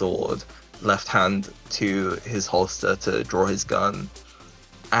his sword. Left hand to his holster to draw his gun.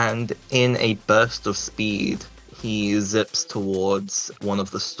 And in a burst of speed, he zips towards one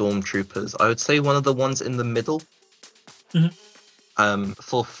of the stormtroopers. I would say one of the ones in the middle. Mm-hmm.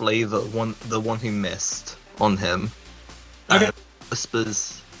 For flavor, the one who missed on him. Okay.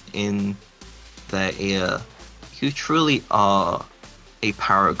 Whispers in their ear, "You truly are a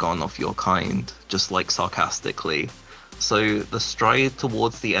paragon of your kind," just like sarcastically. So the stride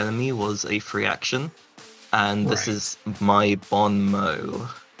towards the enemy was a free action, and this is my bon mot.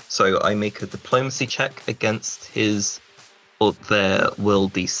 So I make a diplomacy check against his or their will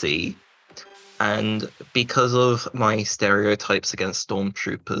DC. And because of my stereotypes against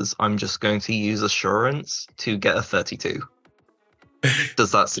stormtroopers, I'm just going to use assurance to get a 32.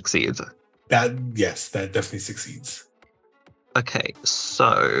 Does that succeed? Yes, that definitely succeeds. Okay,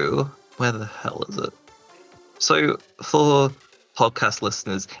 so where the hell is it? So for podcast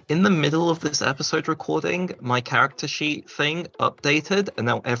listeners, in the middle of this episode recording, my character sheet thing updated, and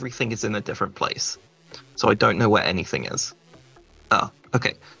now everything is in a different place. So I don't know where anything is. Ah,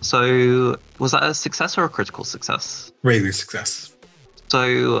 okay. So was that a success or a critical success? Regular success.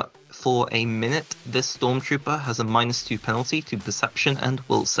 So for a minute, this stormtrooper has a -2 penalty to perception and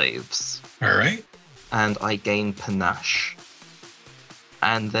will saves. All right. And I gain panache.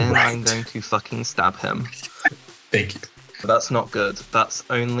 And then I'm going to fucking stab him. Thank you. That's not good. That's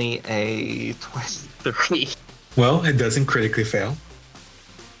only a 23. Well, it doesn't critically fail.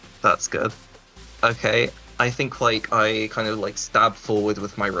 That's good. Okay, I think I kind of stab forward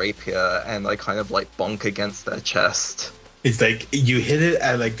with my rapier and I kind of bonk against their chest. It's like you hit it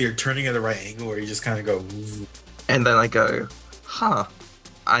at they're turning at the right angle where you just kind of go. And then I go, huh.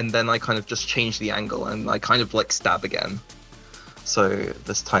 And then I kind of just change the angle and I kind of stab again. So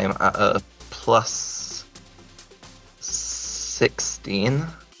this time at a plus 16.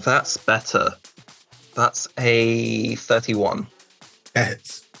 That's better. That's a 31. That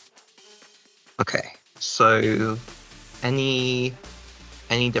hits. Okay. So any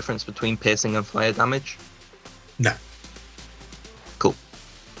difference between piercing and fire damage? No. Cool.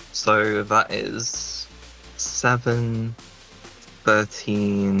 So that is 7,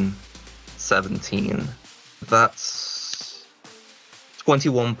 13, 17. That's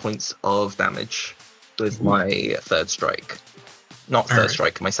 21 points of damage with my third strike. Not third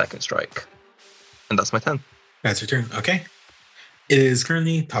strike, my second strike. And that's my turn. That's your turn. Okay. It is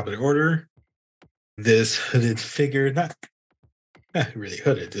currently top of the order. This hooded figure, not really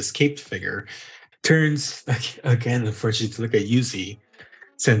hooded, this caped figure, turns again, unfortunately, to look at Yuzi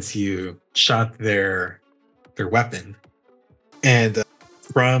since you shot their weapon. And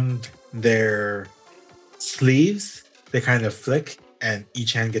from their sleeves, they kind of flick and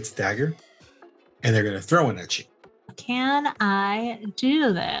each hand gets a dagger. And they're going to throw one at you. Can I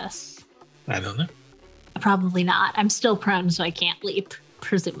do this? I don't know. Probably not. I'm still prone, so I can't leap,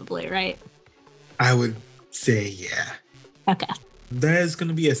 presumably, right? I would say yeah. Okay. That is going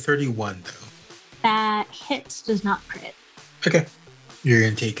to be a 31, though. That hits, does not crit. Okay. You're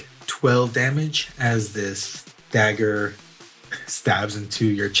going to take 12 damage as this dagger stabs into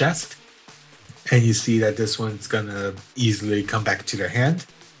your chest. And you see that this one's going to easily come back to their hand.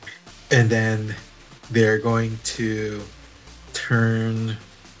 And then they're going to turn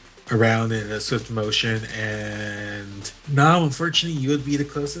around in a swift motion. And now, unfortunately, you would be the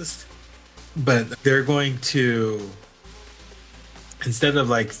closest. But they're going to, instead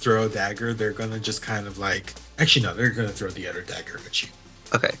of throw a dagger, they're going to just kind of actually, no, they're going to throw the other dagger at you.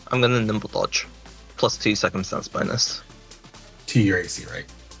 Okay, I'm going to nimble dodge. +2 circumstance bonus. To your AC, right?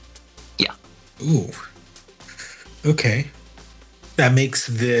 Yeah. Ooh. Okay. That makes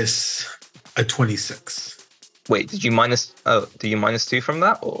this a 26. Wait, do you minus 2 from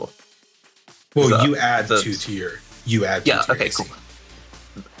that, or? Well, you add 2 to your. You add 2 yeah, to your okay, AC. cool.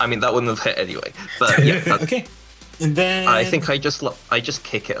 I mean, that wouldn't have hit anyway. But yeah, okay. And then I think I just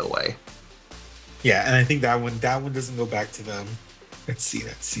kick it away. Yeah, and I think that one doesn't go back to them. Let's see.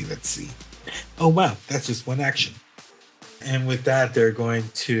 Oh wow, that's just one action. And with that, they're going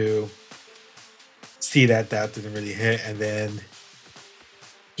to see that didn't really hit, and then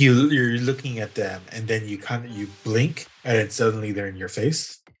you're looking at them, and then you blink, and then suddenly they're in your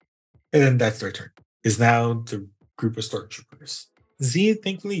face, and then that's their turn. Is now the group of stormtroopers. Z,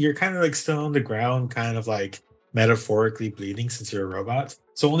 thankfully, you're kind of like still on the ground, kind of like metaphorically bleeding since you're a robot.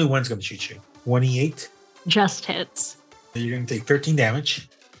 So only one's going to shoot you. 28. Just hits. You're going to take 13 damage.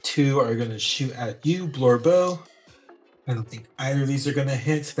 2 are going to shoot at you, Blorbo. I don't think either of these are going to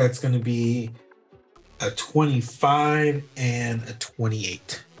hit. That's going to be a 25 and a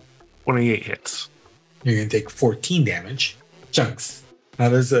 28. 28 hits. You're going to take 14 damage. Chunks. Now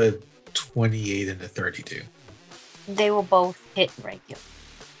there's a 28 and a 32. They will both hit regular.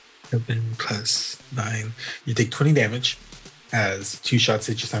 7 plus 9. You take 20 damage as 2 shots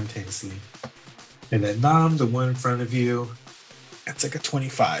hit you simultaneously. And then Nam, the one in front of you, that's like a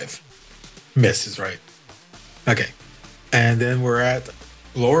 25. Misses, right? Okay. And then we're at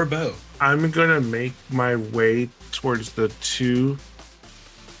Blorbo. I'm gonna make my way towards the 2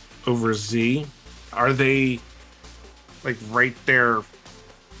 over Z. Are they like right there?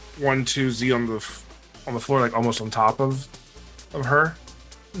 1, 2 Z on the floor, like almost on top of her.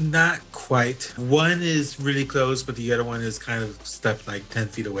 Not quite. One is really close, but the other one is kind of stepped like 10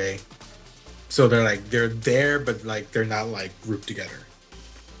 feet away. So they're there, but like they're not like grouped together.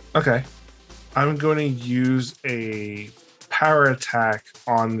 Okay. I'm going to use a power attack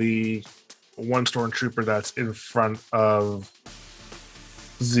on the one stormtrooper that's in front of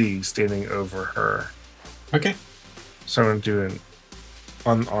Z, standing over her. Okay. So I'm going to do an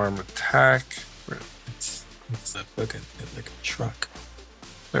unarmed attack. It's looking like a truck.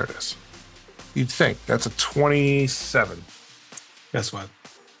 There it is. You'd think. That's a 27. Guess what?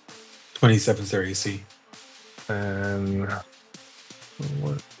 27's their AC. And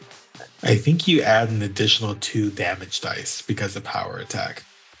what? I think you add an additional 2 damage dice because of power attack.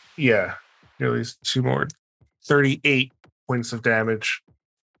 Yeah. At least 2 more. 38 points of damage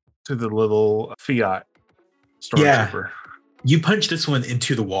to the little Fiat stormtrooper. You punch this one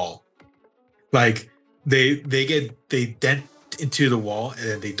into the wall. Like they dent into the wall and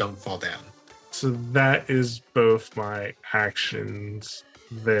then they don't fall down. So that is both my actions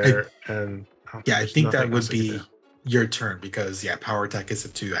there. I think that would be your turn because power attack is a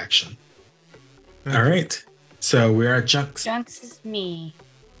 2 action. Okay. All right. So we're at Junks. Junks is me.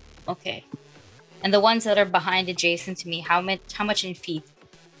 Okay. And the ones that are behind adjacent to me, how much in feet?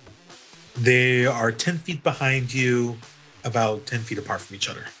 They are 10 feet behind you, about 10 feet apart from each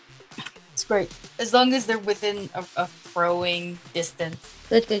other. It's great. As long as they're within a throwing distance.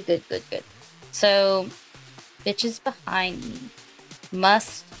 Good. So, bitches behind me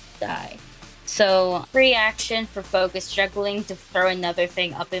must die. So, free action for focus juggling to throw another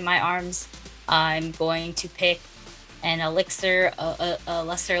thing up in my arms. I'm going to pick an elixir, a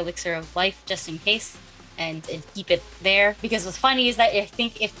lesser elixir of life, just in case, and keep it there. Because what's funny is that I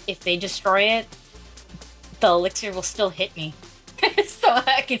think if they destroy it, the elixir will still hit me. So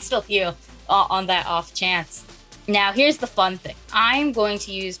I can still heal on that off chance. Now, here's the fun thing. I'm going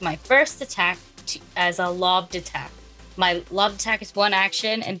to use my first attack as a lobbed attack. My lobbed attack is 1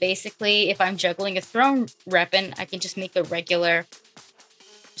 action, and basically, if I'm juggling a thrown weapon, I can just make a regular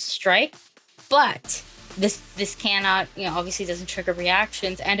strike. But this cannot, obviously doesn't trigger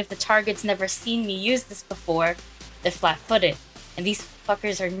reactions, and if the target's never seen me use this before, they're flat-footed. And these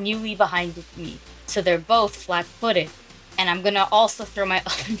fuckers are newly behind me, so they're both flat-footed. And I'm gonna also throw my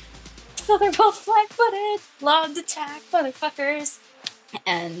oven. So they're both flat-footed. Lobbed attack, motherfuckers.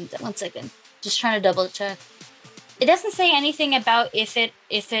 And 1 second, just trying to double check. It doesn't say anything about if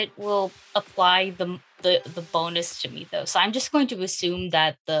it will apply the bonus to me though. So I'm just going to assume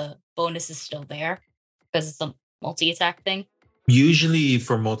that the bonus is still there because it's a multi-attack thing. Usually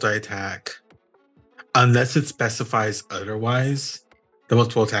for multi-attack, unless it specifies otherwise, the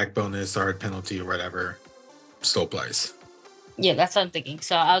multiple attack bonus or penalty or whatever still applies. Yeah, that's what I'm thinking.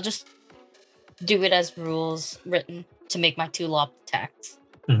 So I'll just do it as rules written to make my 2 lobbed attacks.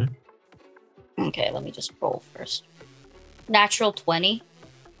 Mm-hmm. Okay, let me just roll first. Natural 20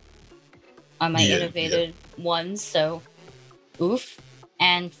 on my innovative ones, so oof.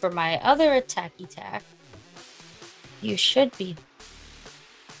 And for my other attack, you should be.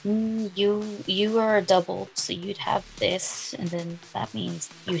 You are a double, so you'd have this, and then that means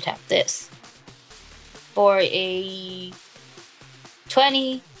you'd have this. For a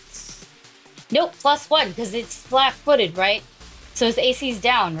 20. Nope, +1, because it's flat-footed, right? So his AC's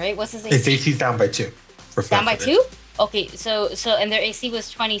down, right? What's his AC? His AC's down by 2. For down by 2? Okay, so and their AC was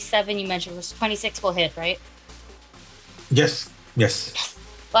 27, you mentioned, was 26 will hit, right? Yes.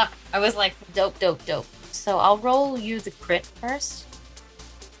 Fuck, I was like, dope. So I'll roll you the crit first.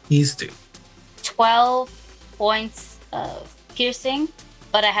 Please do. 12 points of piercing,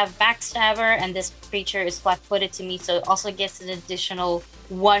 but I have backstabber, and this creature is flat-footed to me, so it also gets an additional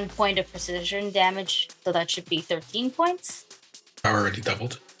 1 point of precision damage, so that should be 13 points. Already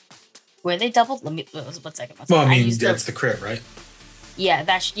doubled. Were they doubled? Let me 1 second. Well, I mean, that's the crit, right? Yeah,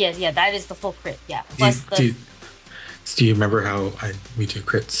 that is the full crit. Yeah. Plus do you remember how we do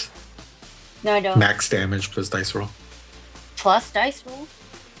crits? No, I don't. Max damage plus dice roll. Plus dice roll.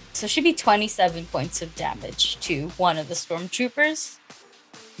 So it should be 27 points of damage to one of the stormtroopers.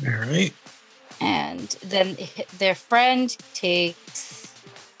 All right. And then their friend takes...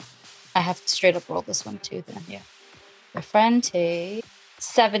 I have to straight up roll this one too then, yeah. Their friend takes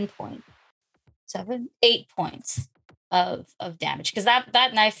 8 points of damage. Because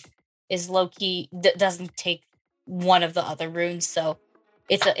that knife is low-key, doesn't take one of the other runes, so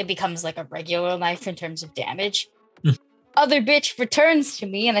it becomes like a regular knife in terms of damage. Other bitch returns to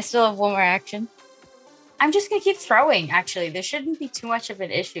me, and I still have one more action. I'm just gonna keep throwing, actually. There shouldn't be too much of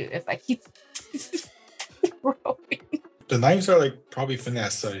an issue if I keep throwing. The knives are like probably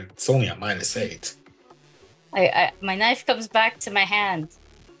finesse, so it's only a -8. My knife comes back to my hand,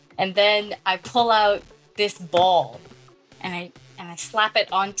 and then I pull out this ball, and I slap it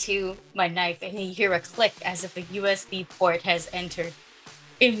onto my knife, and you hear a click as if a USB port has entered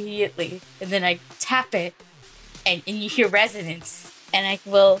immediately. And then I tap it, and you hear resonance, and I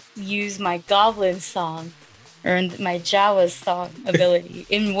will use my goblin song, or my Jawa's song ability,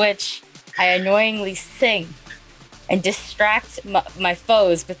 in which I annoyingly sing and distract my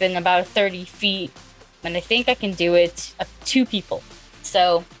foes within about 30 feet. And I think I can do it up to 2 people.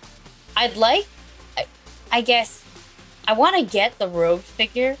 So I'd like, I guess, I want to get the rogue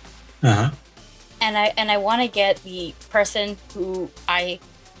figure. Uh-huh. And I want to get the person who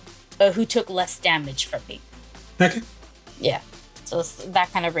took less damage from me. Okay. Yeah. So it's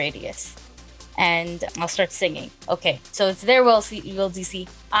that kind of radius. And I'll start singing. Okay. So it's their will DC.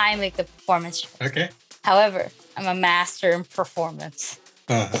 I make the performance check. Okay. However, I'm a master in performance.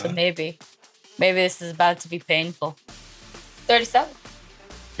 Uh-huh. So maybe this is about to be painful. 37.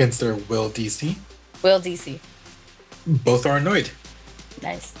 Against their will DC. Will DC. Both are annoyed.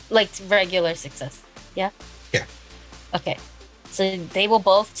 Nice. Like regular success. Yeah? Yeah. Okay. So they will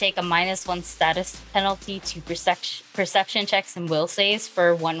both take a -1 status penalty to perception checks and will saves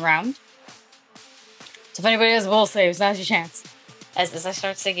for 1 round. So if anybody has will saves, now's your chance. As I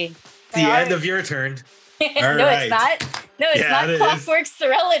start singing. The end of your turn. All no, right. it's not. No, it's Yeah, not it Clockwork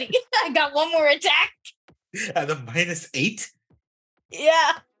Serenity. I got 1 more attack. At the -8?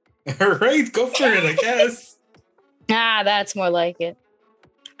 Yeah. All right, go for it, I guess. That's more like it.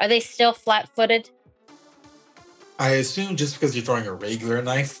 Are they still flat-footed? I assume just because you're throwing a regular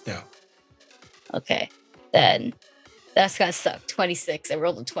knife? No. Okay. Then that's gonna suck. 26. I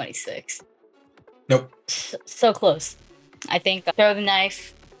rolled a 26. Nope. So close. I think I throw the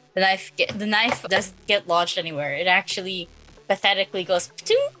knife. The knife doesn't get lodged anywhere. It actually pathetically goes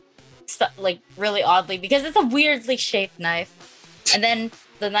like really oddly because it's a weirdly shaped knife. And then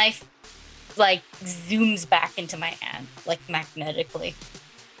the knife like zooms back into my hand like magnetically.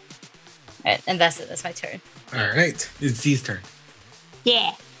 And that's it. That's my turn. All right. It's Z's turn.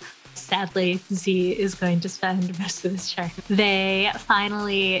 Yeah. Sadly, Z is going to spend most of this turn.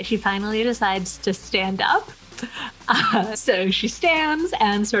 She finally decides to stand up. So she stands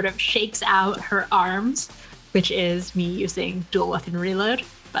and sort of shakes out her arms, which is me using dual weapon reload,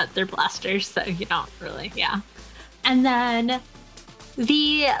 but they're blasters, so you don't really, yeah. And then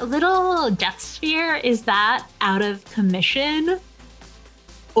the little death sphere, is that out of commission?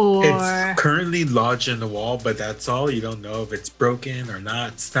 Or It's currently lodged in the wall, but that's all. You don't know if it's broken or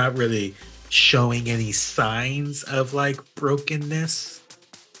not. It's not really showing any signs of like brokenness.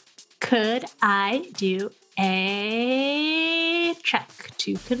 could I do a check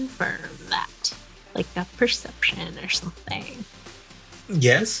to confirm that? Like a perception or something.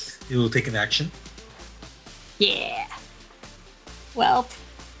 Yes, it will take an action. Yeah. Well,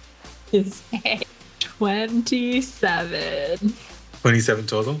 is a 27. 27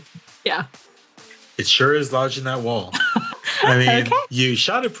 total. Yeah. It sure is lodged in that wall. I mean, Okay. You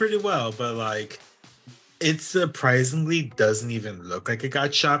shot it pretty well, but like, it surprisingly doesn't even look like it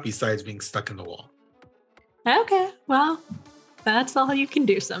got shot besides being stuck in the wall. Okay. Well, that's all you can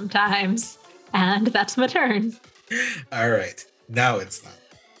do sometimes. And that's my turn. All right, now it's not.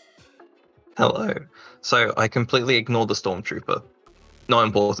 Hello. So I completely ignore the stormtrooper. Not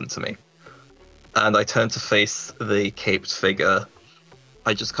important to me. And I turn to face the caped figure.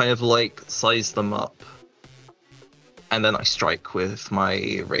 I just kind of like size them up. And then I strike with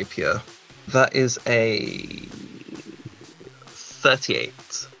my rapier. That is a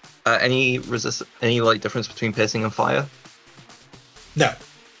 38. Any like difference between piercing and fire? No.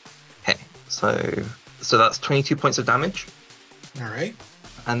 Okay, so that's 22 points of damage. All right.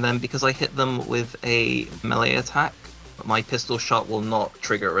 And then because I hit them with a melee attack, my pistol shot will not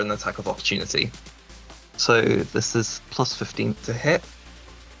trigger an attack of opportunity. So this is plus 15 to hit.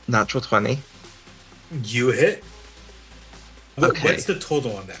 Natural 20. You hit? Okay. What's the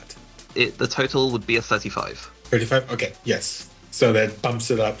total on that? The total would be a 35. 35? Okay, yes. So that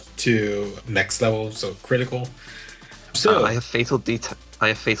bumps it up to next level, so critical. So I have fatal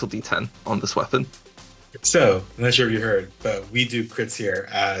D10 on this weapon. So, I'm not sure if you heard, but we do crits here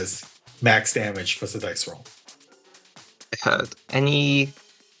as max damage plus a dice roll. I heard. Any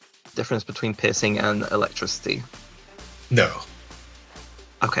difference between piercing and electricity? No,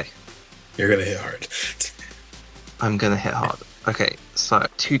 Okay, you're gonna hit hard. I'm gonna hit hard. Okay, so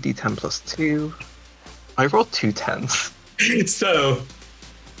 2d10 plus 2. I rolled 2 10s. So,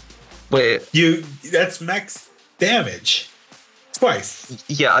 Wait, that's max damage. Twice.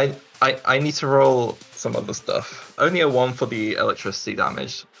 yeah, I need to roll some other stuff. Only a 1 for the electricity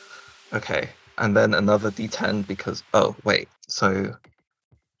damage. Okay, and then another d10 because... Oh, wait. So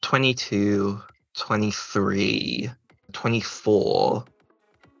 22, 23, 24,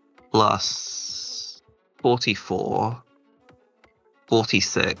 plus 44,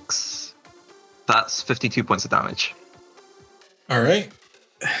 46. That's 52 points of damage. All right.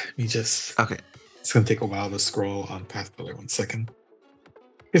 We just... Okay. It's gonna take a while to scroll on Pathfiller. 1 second.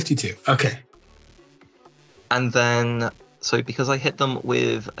 52. Okay. And then, so because I hit them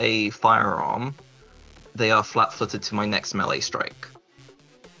with a firearm, they are flat-footed to my next melee strike,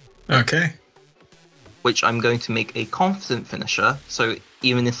 Okay. which I'm going to make a confident finisher. So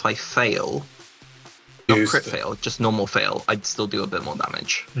even if I fail, not Use crit the- fail, just normal fail, I'd still do a bit more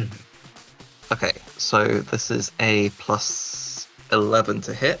damage. Mhm. Okay, so this is a plus 11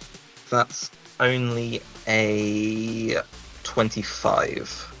 to hit. That's only a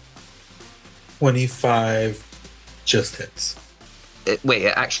 25. 25 just hits. Wait,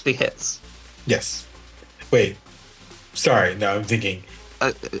 it actually hits. Yes. Wait. Sorry, no, I'm thinking.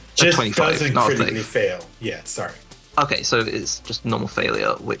 A Just 25, doesn't not a critically save. fail. Yeah, sorry. Okay, so it's just normal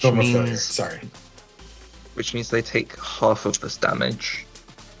failure, which Normal means failure. Sorry. which means they take half of this damage.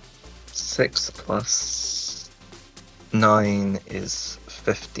 6 plus 9 is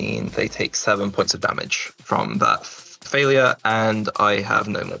 15. They take 7 points of damage from that failure, and I have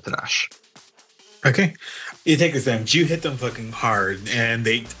no more panache. Okay. You take this damage. You hit them fucking hard, and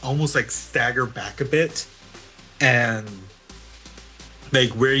they almost like stagger back a bit. And like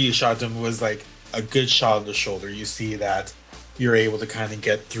where you shot them was like a good shot on the shoulder. You see that you're able to kind of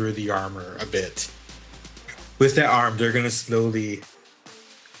get through the armor a bit. With that arm, they're gonna slowly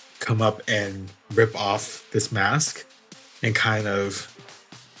come up and rip off this mask and kind of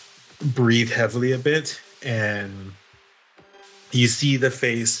breathe heavily a bit. And you see the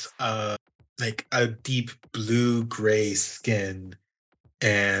face of like a deep blue gray skin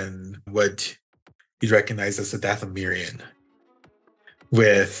and what you'd recognize as the Dathomirian,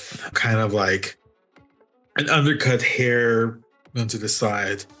 with kind of like an undercut hair onto the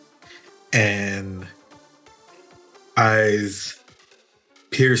side and eyes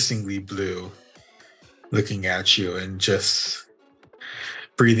piercingly blue looking at you and just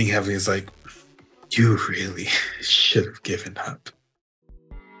breathing heavily. Is like, you really should have given up.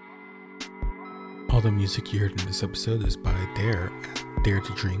 All the music you heard in this episode is by Dare at Dare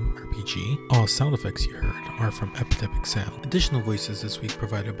to Dream RPG. All sound effects you heard are from Epidemic Sound. Additional voices this week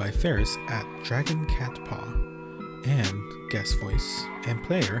provided by Ferris at Dragon Cat Paw, and guest voice and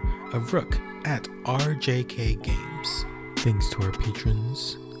player of Rook at RJK Games. Thanks to our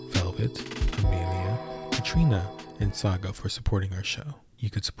patrons Velvet, Amelia, Katrina, and Saga for supporting our show. You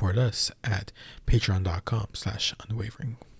could support us at patreon.com/unwavering.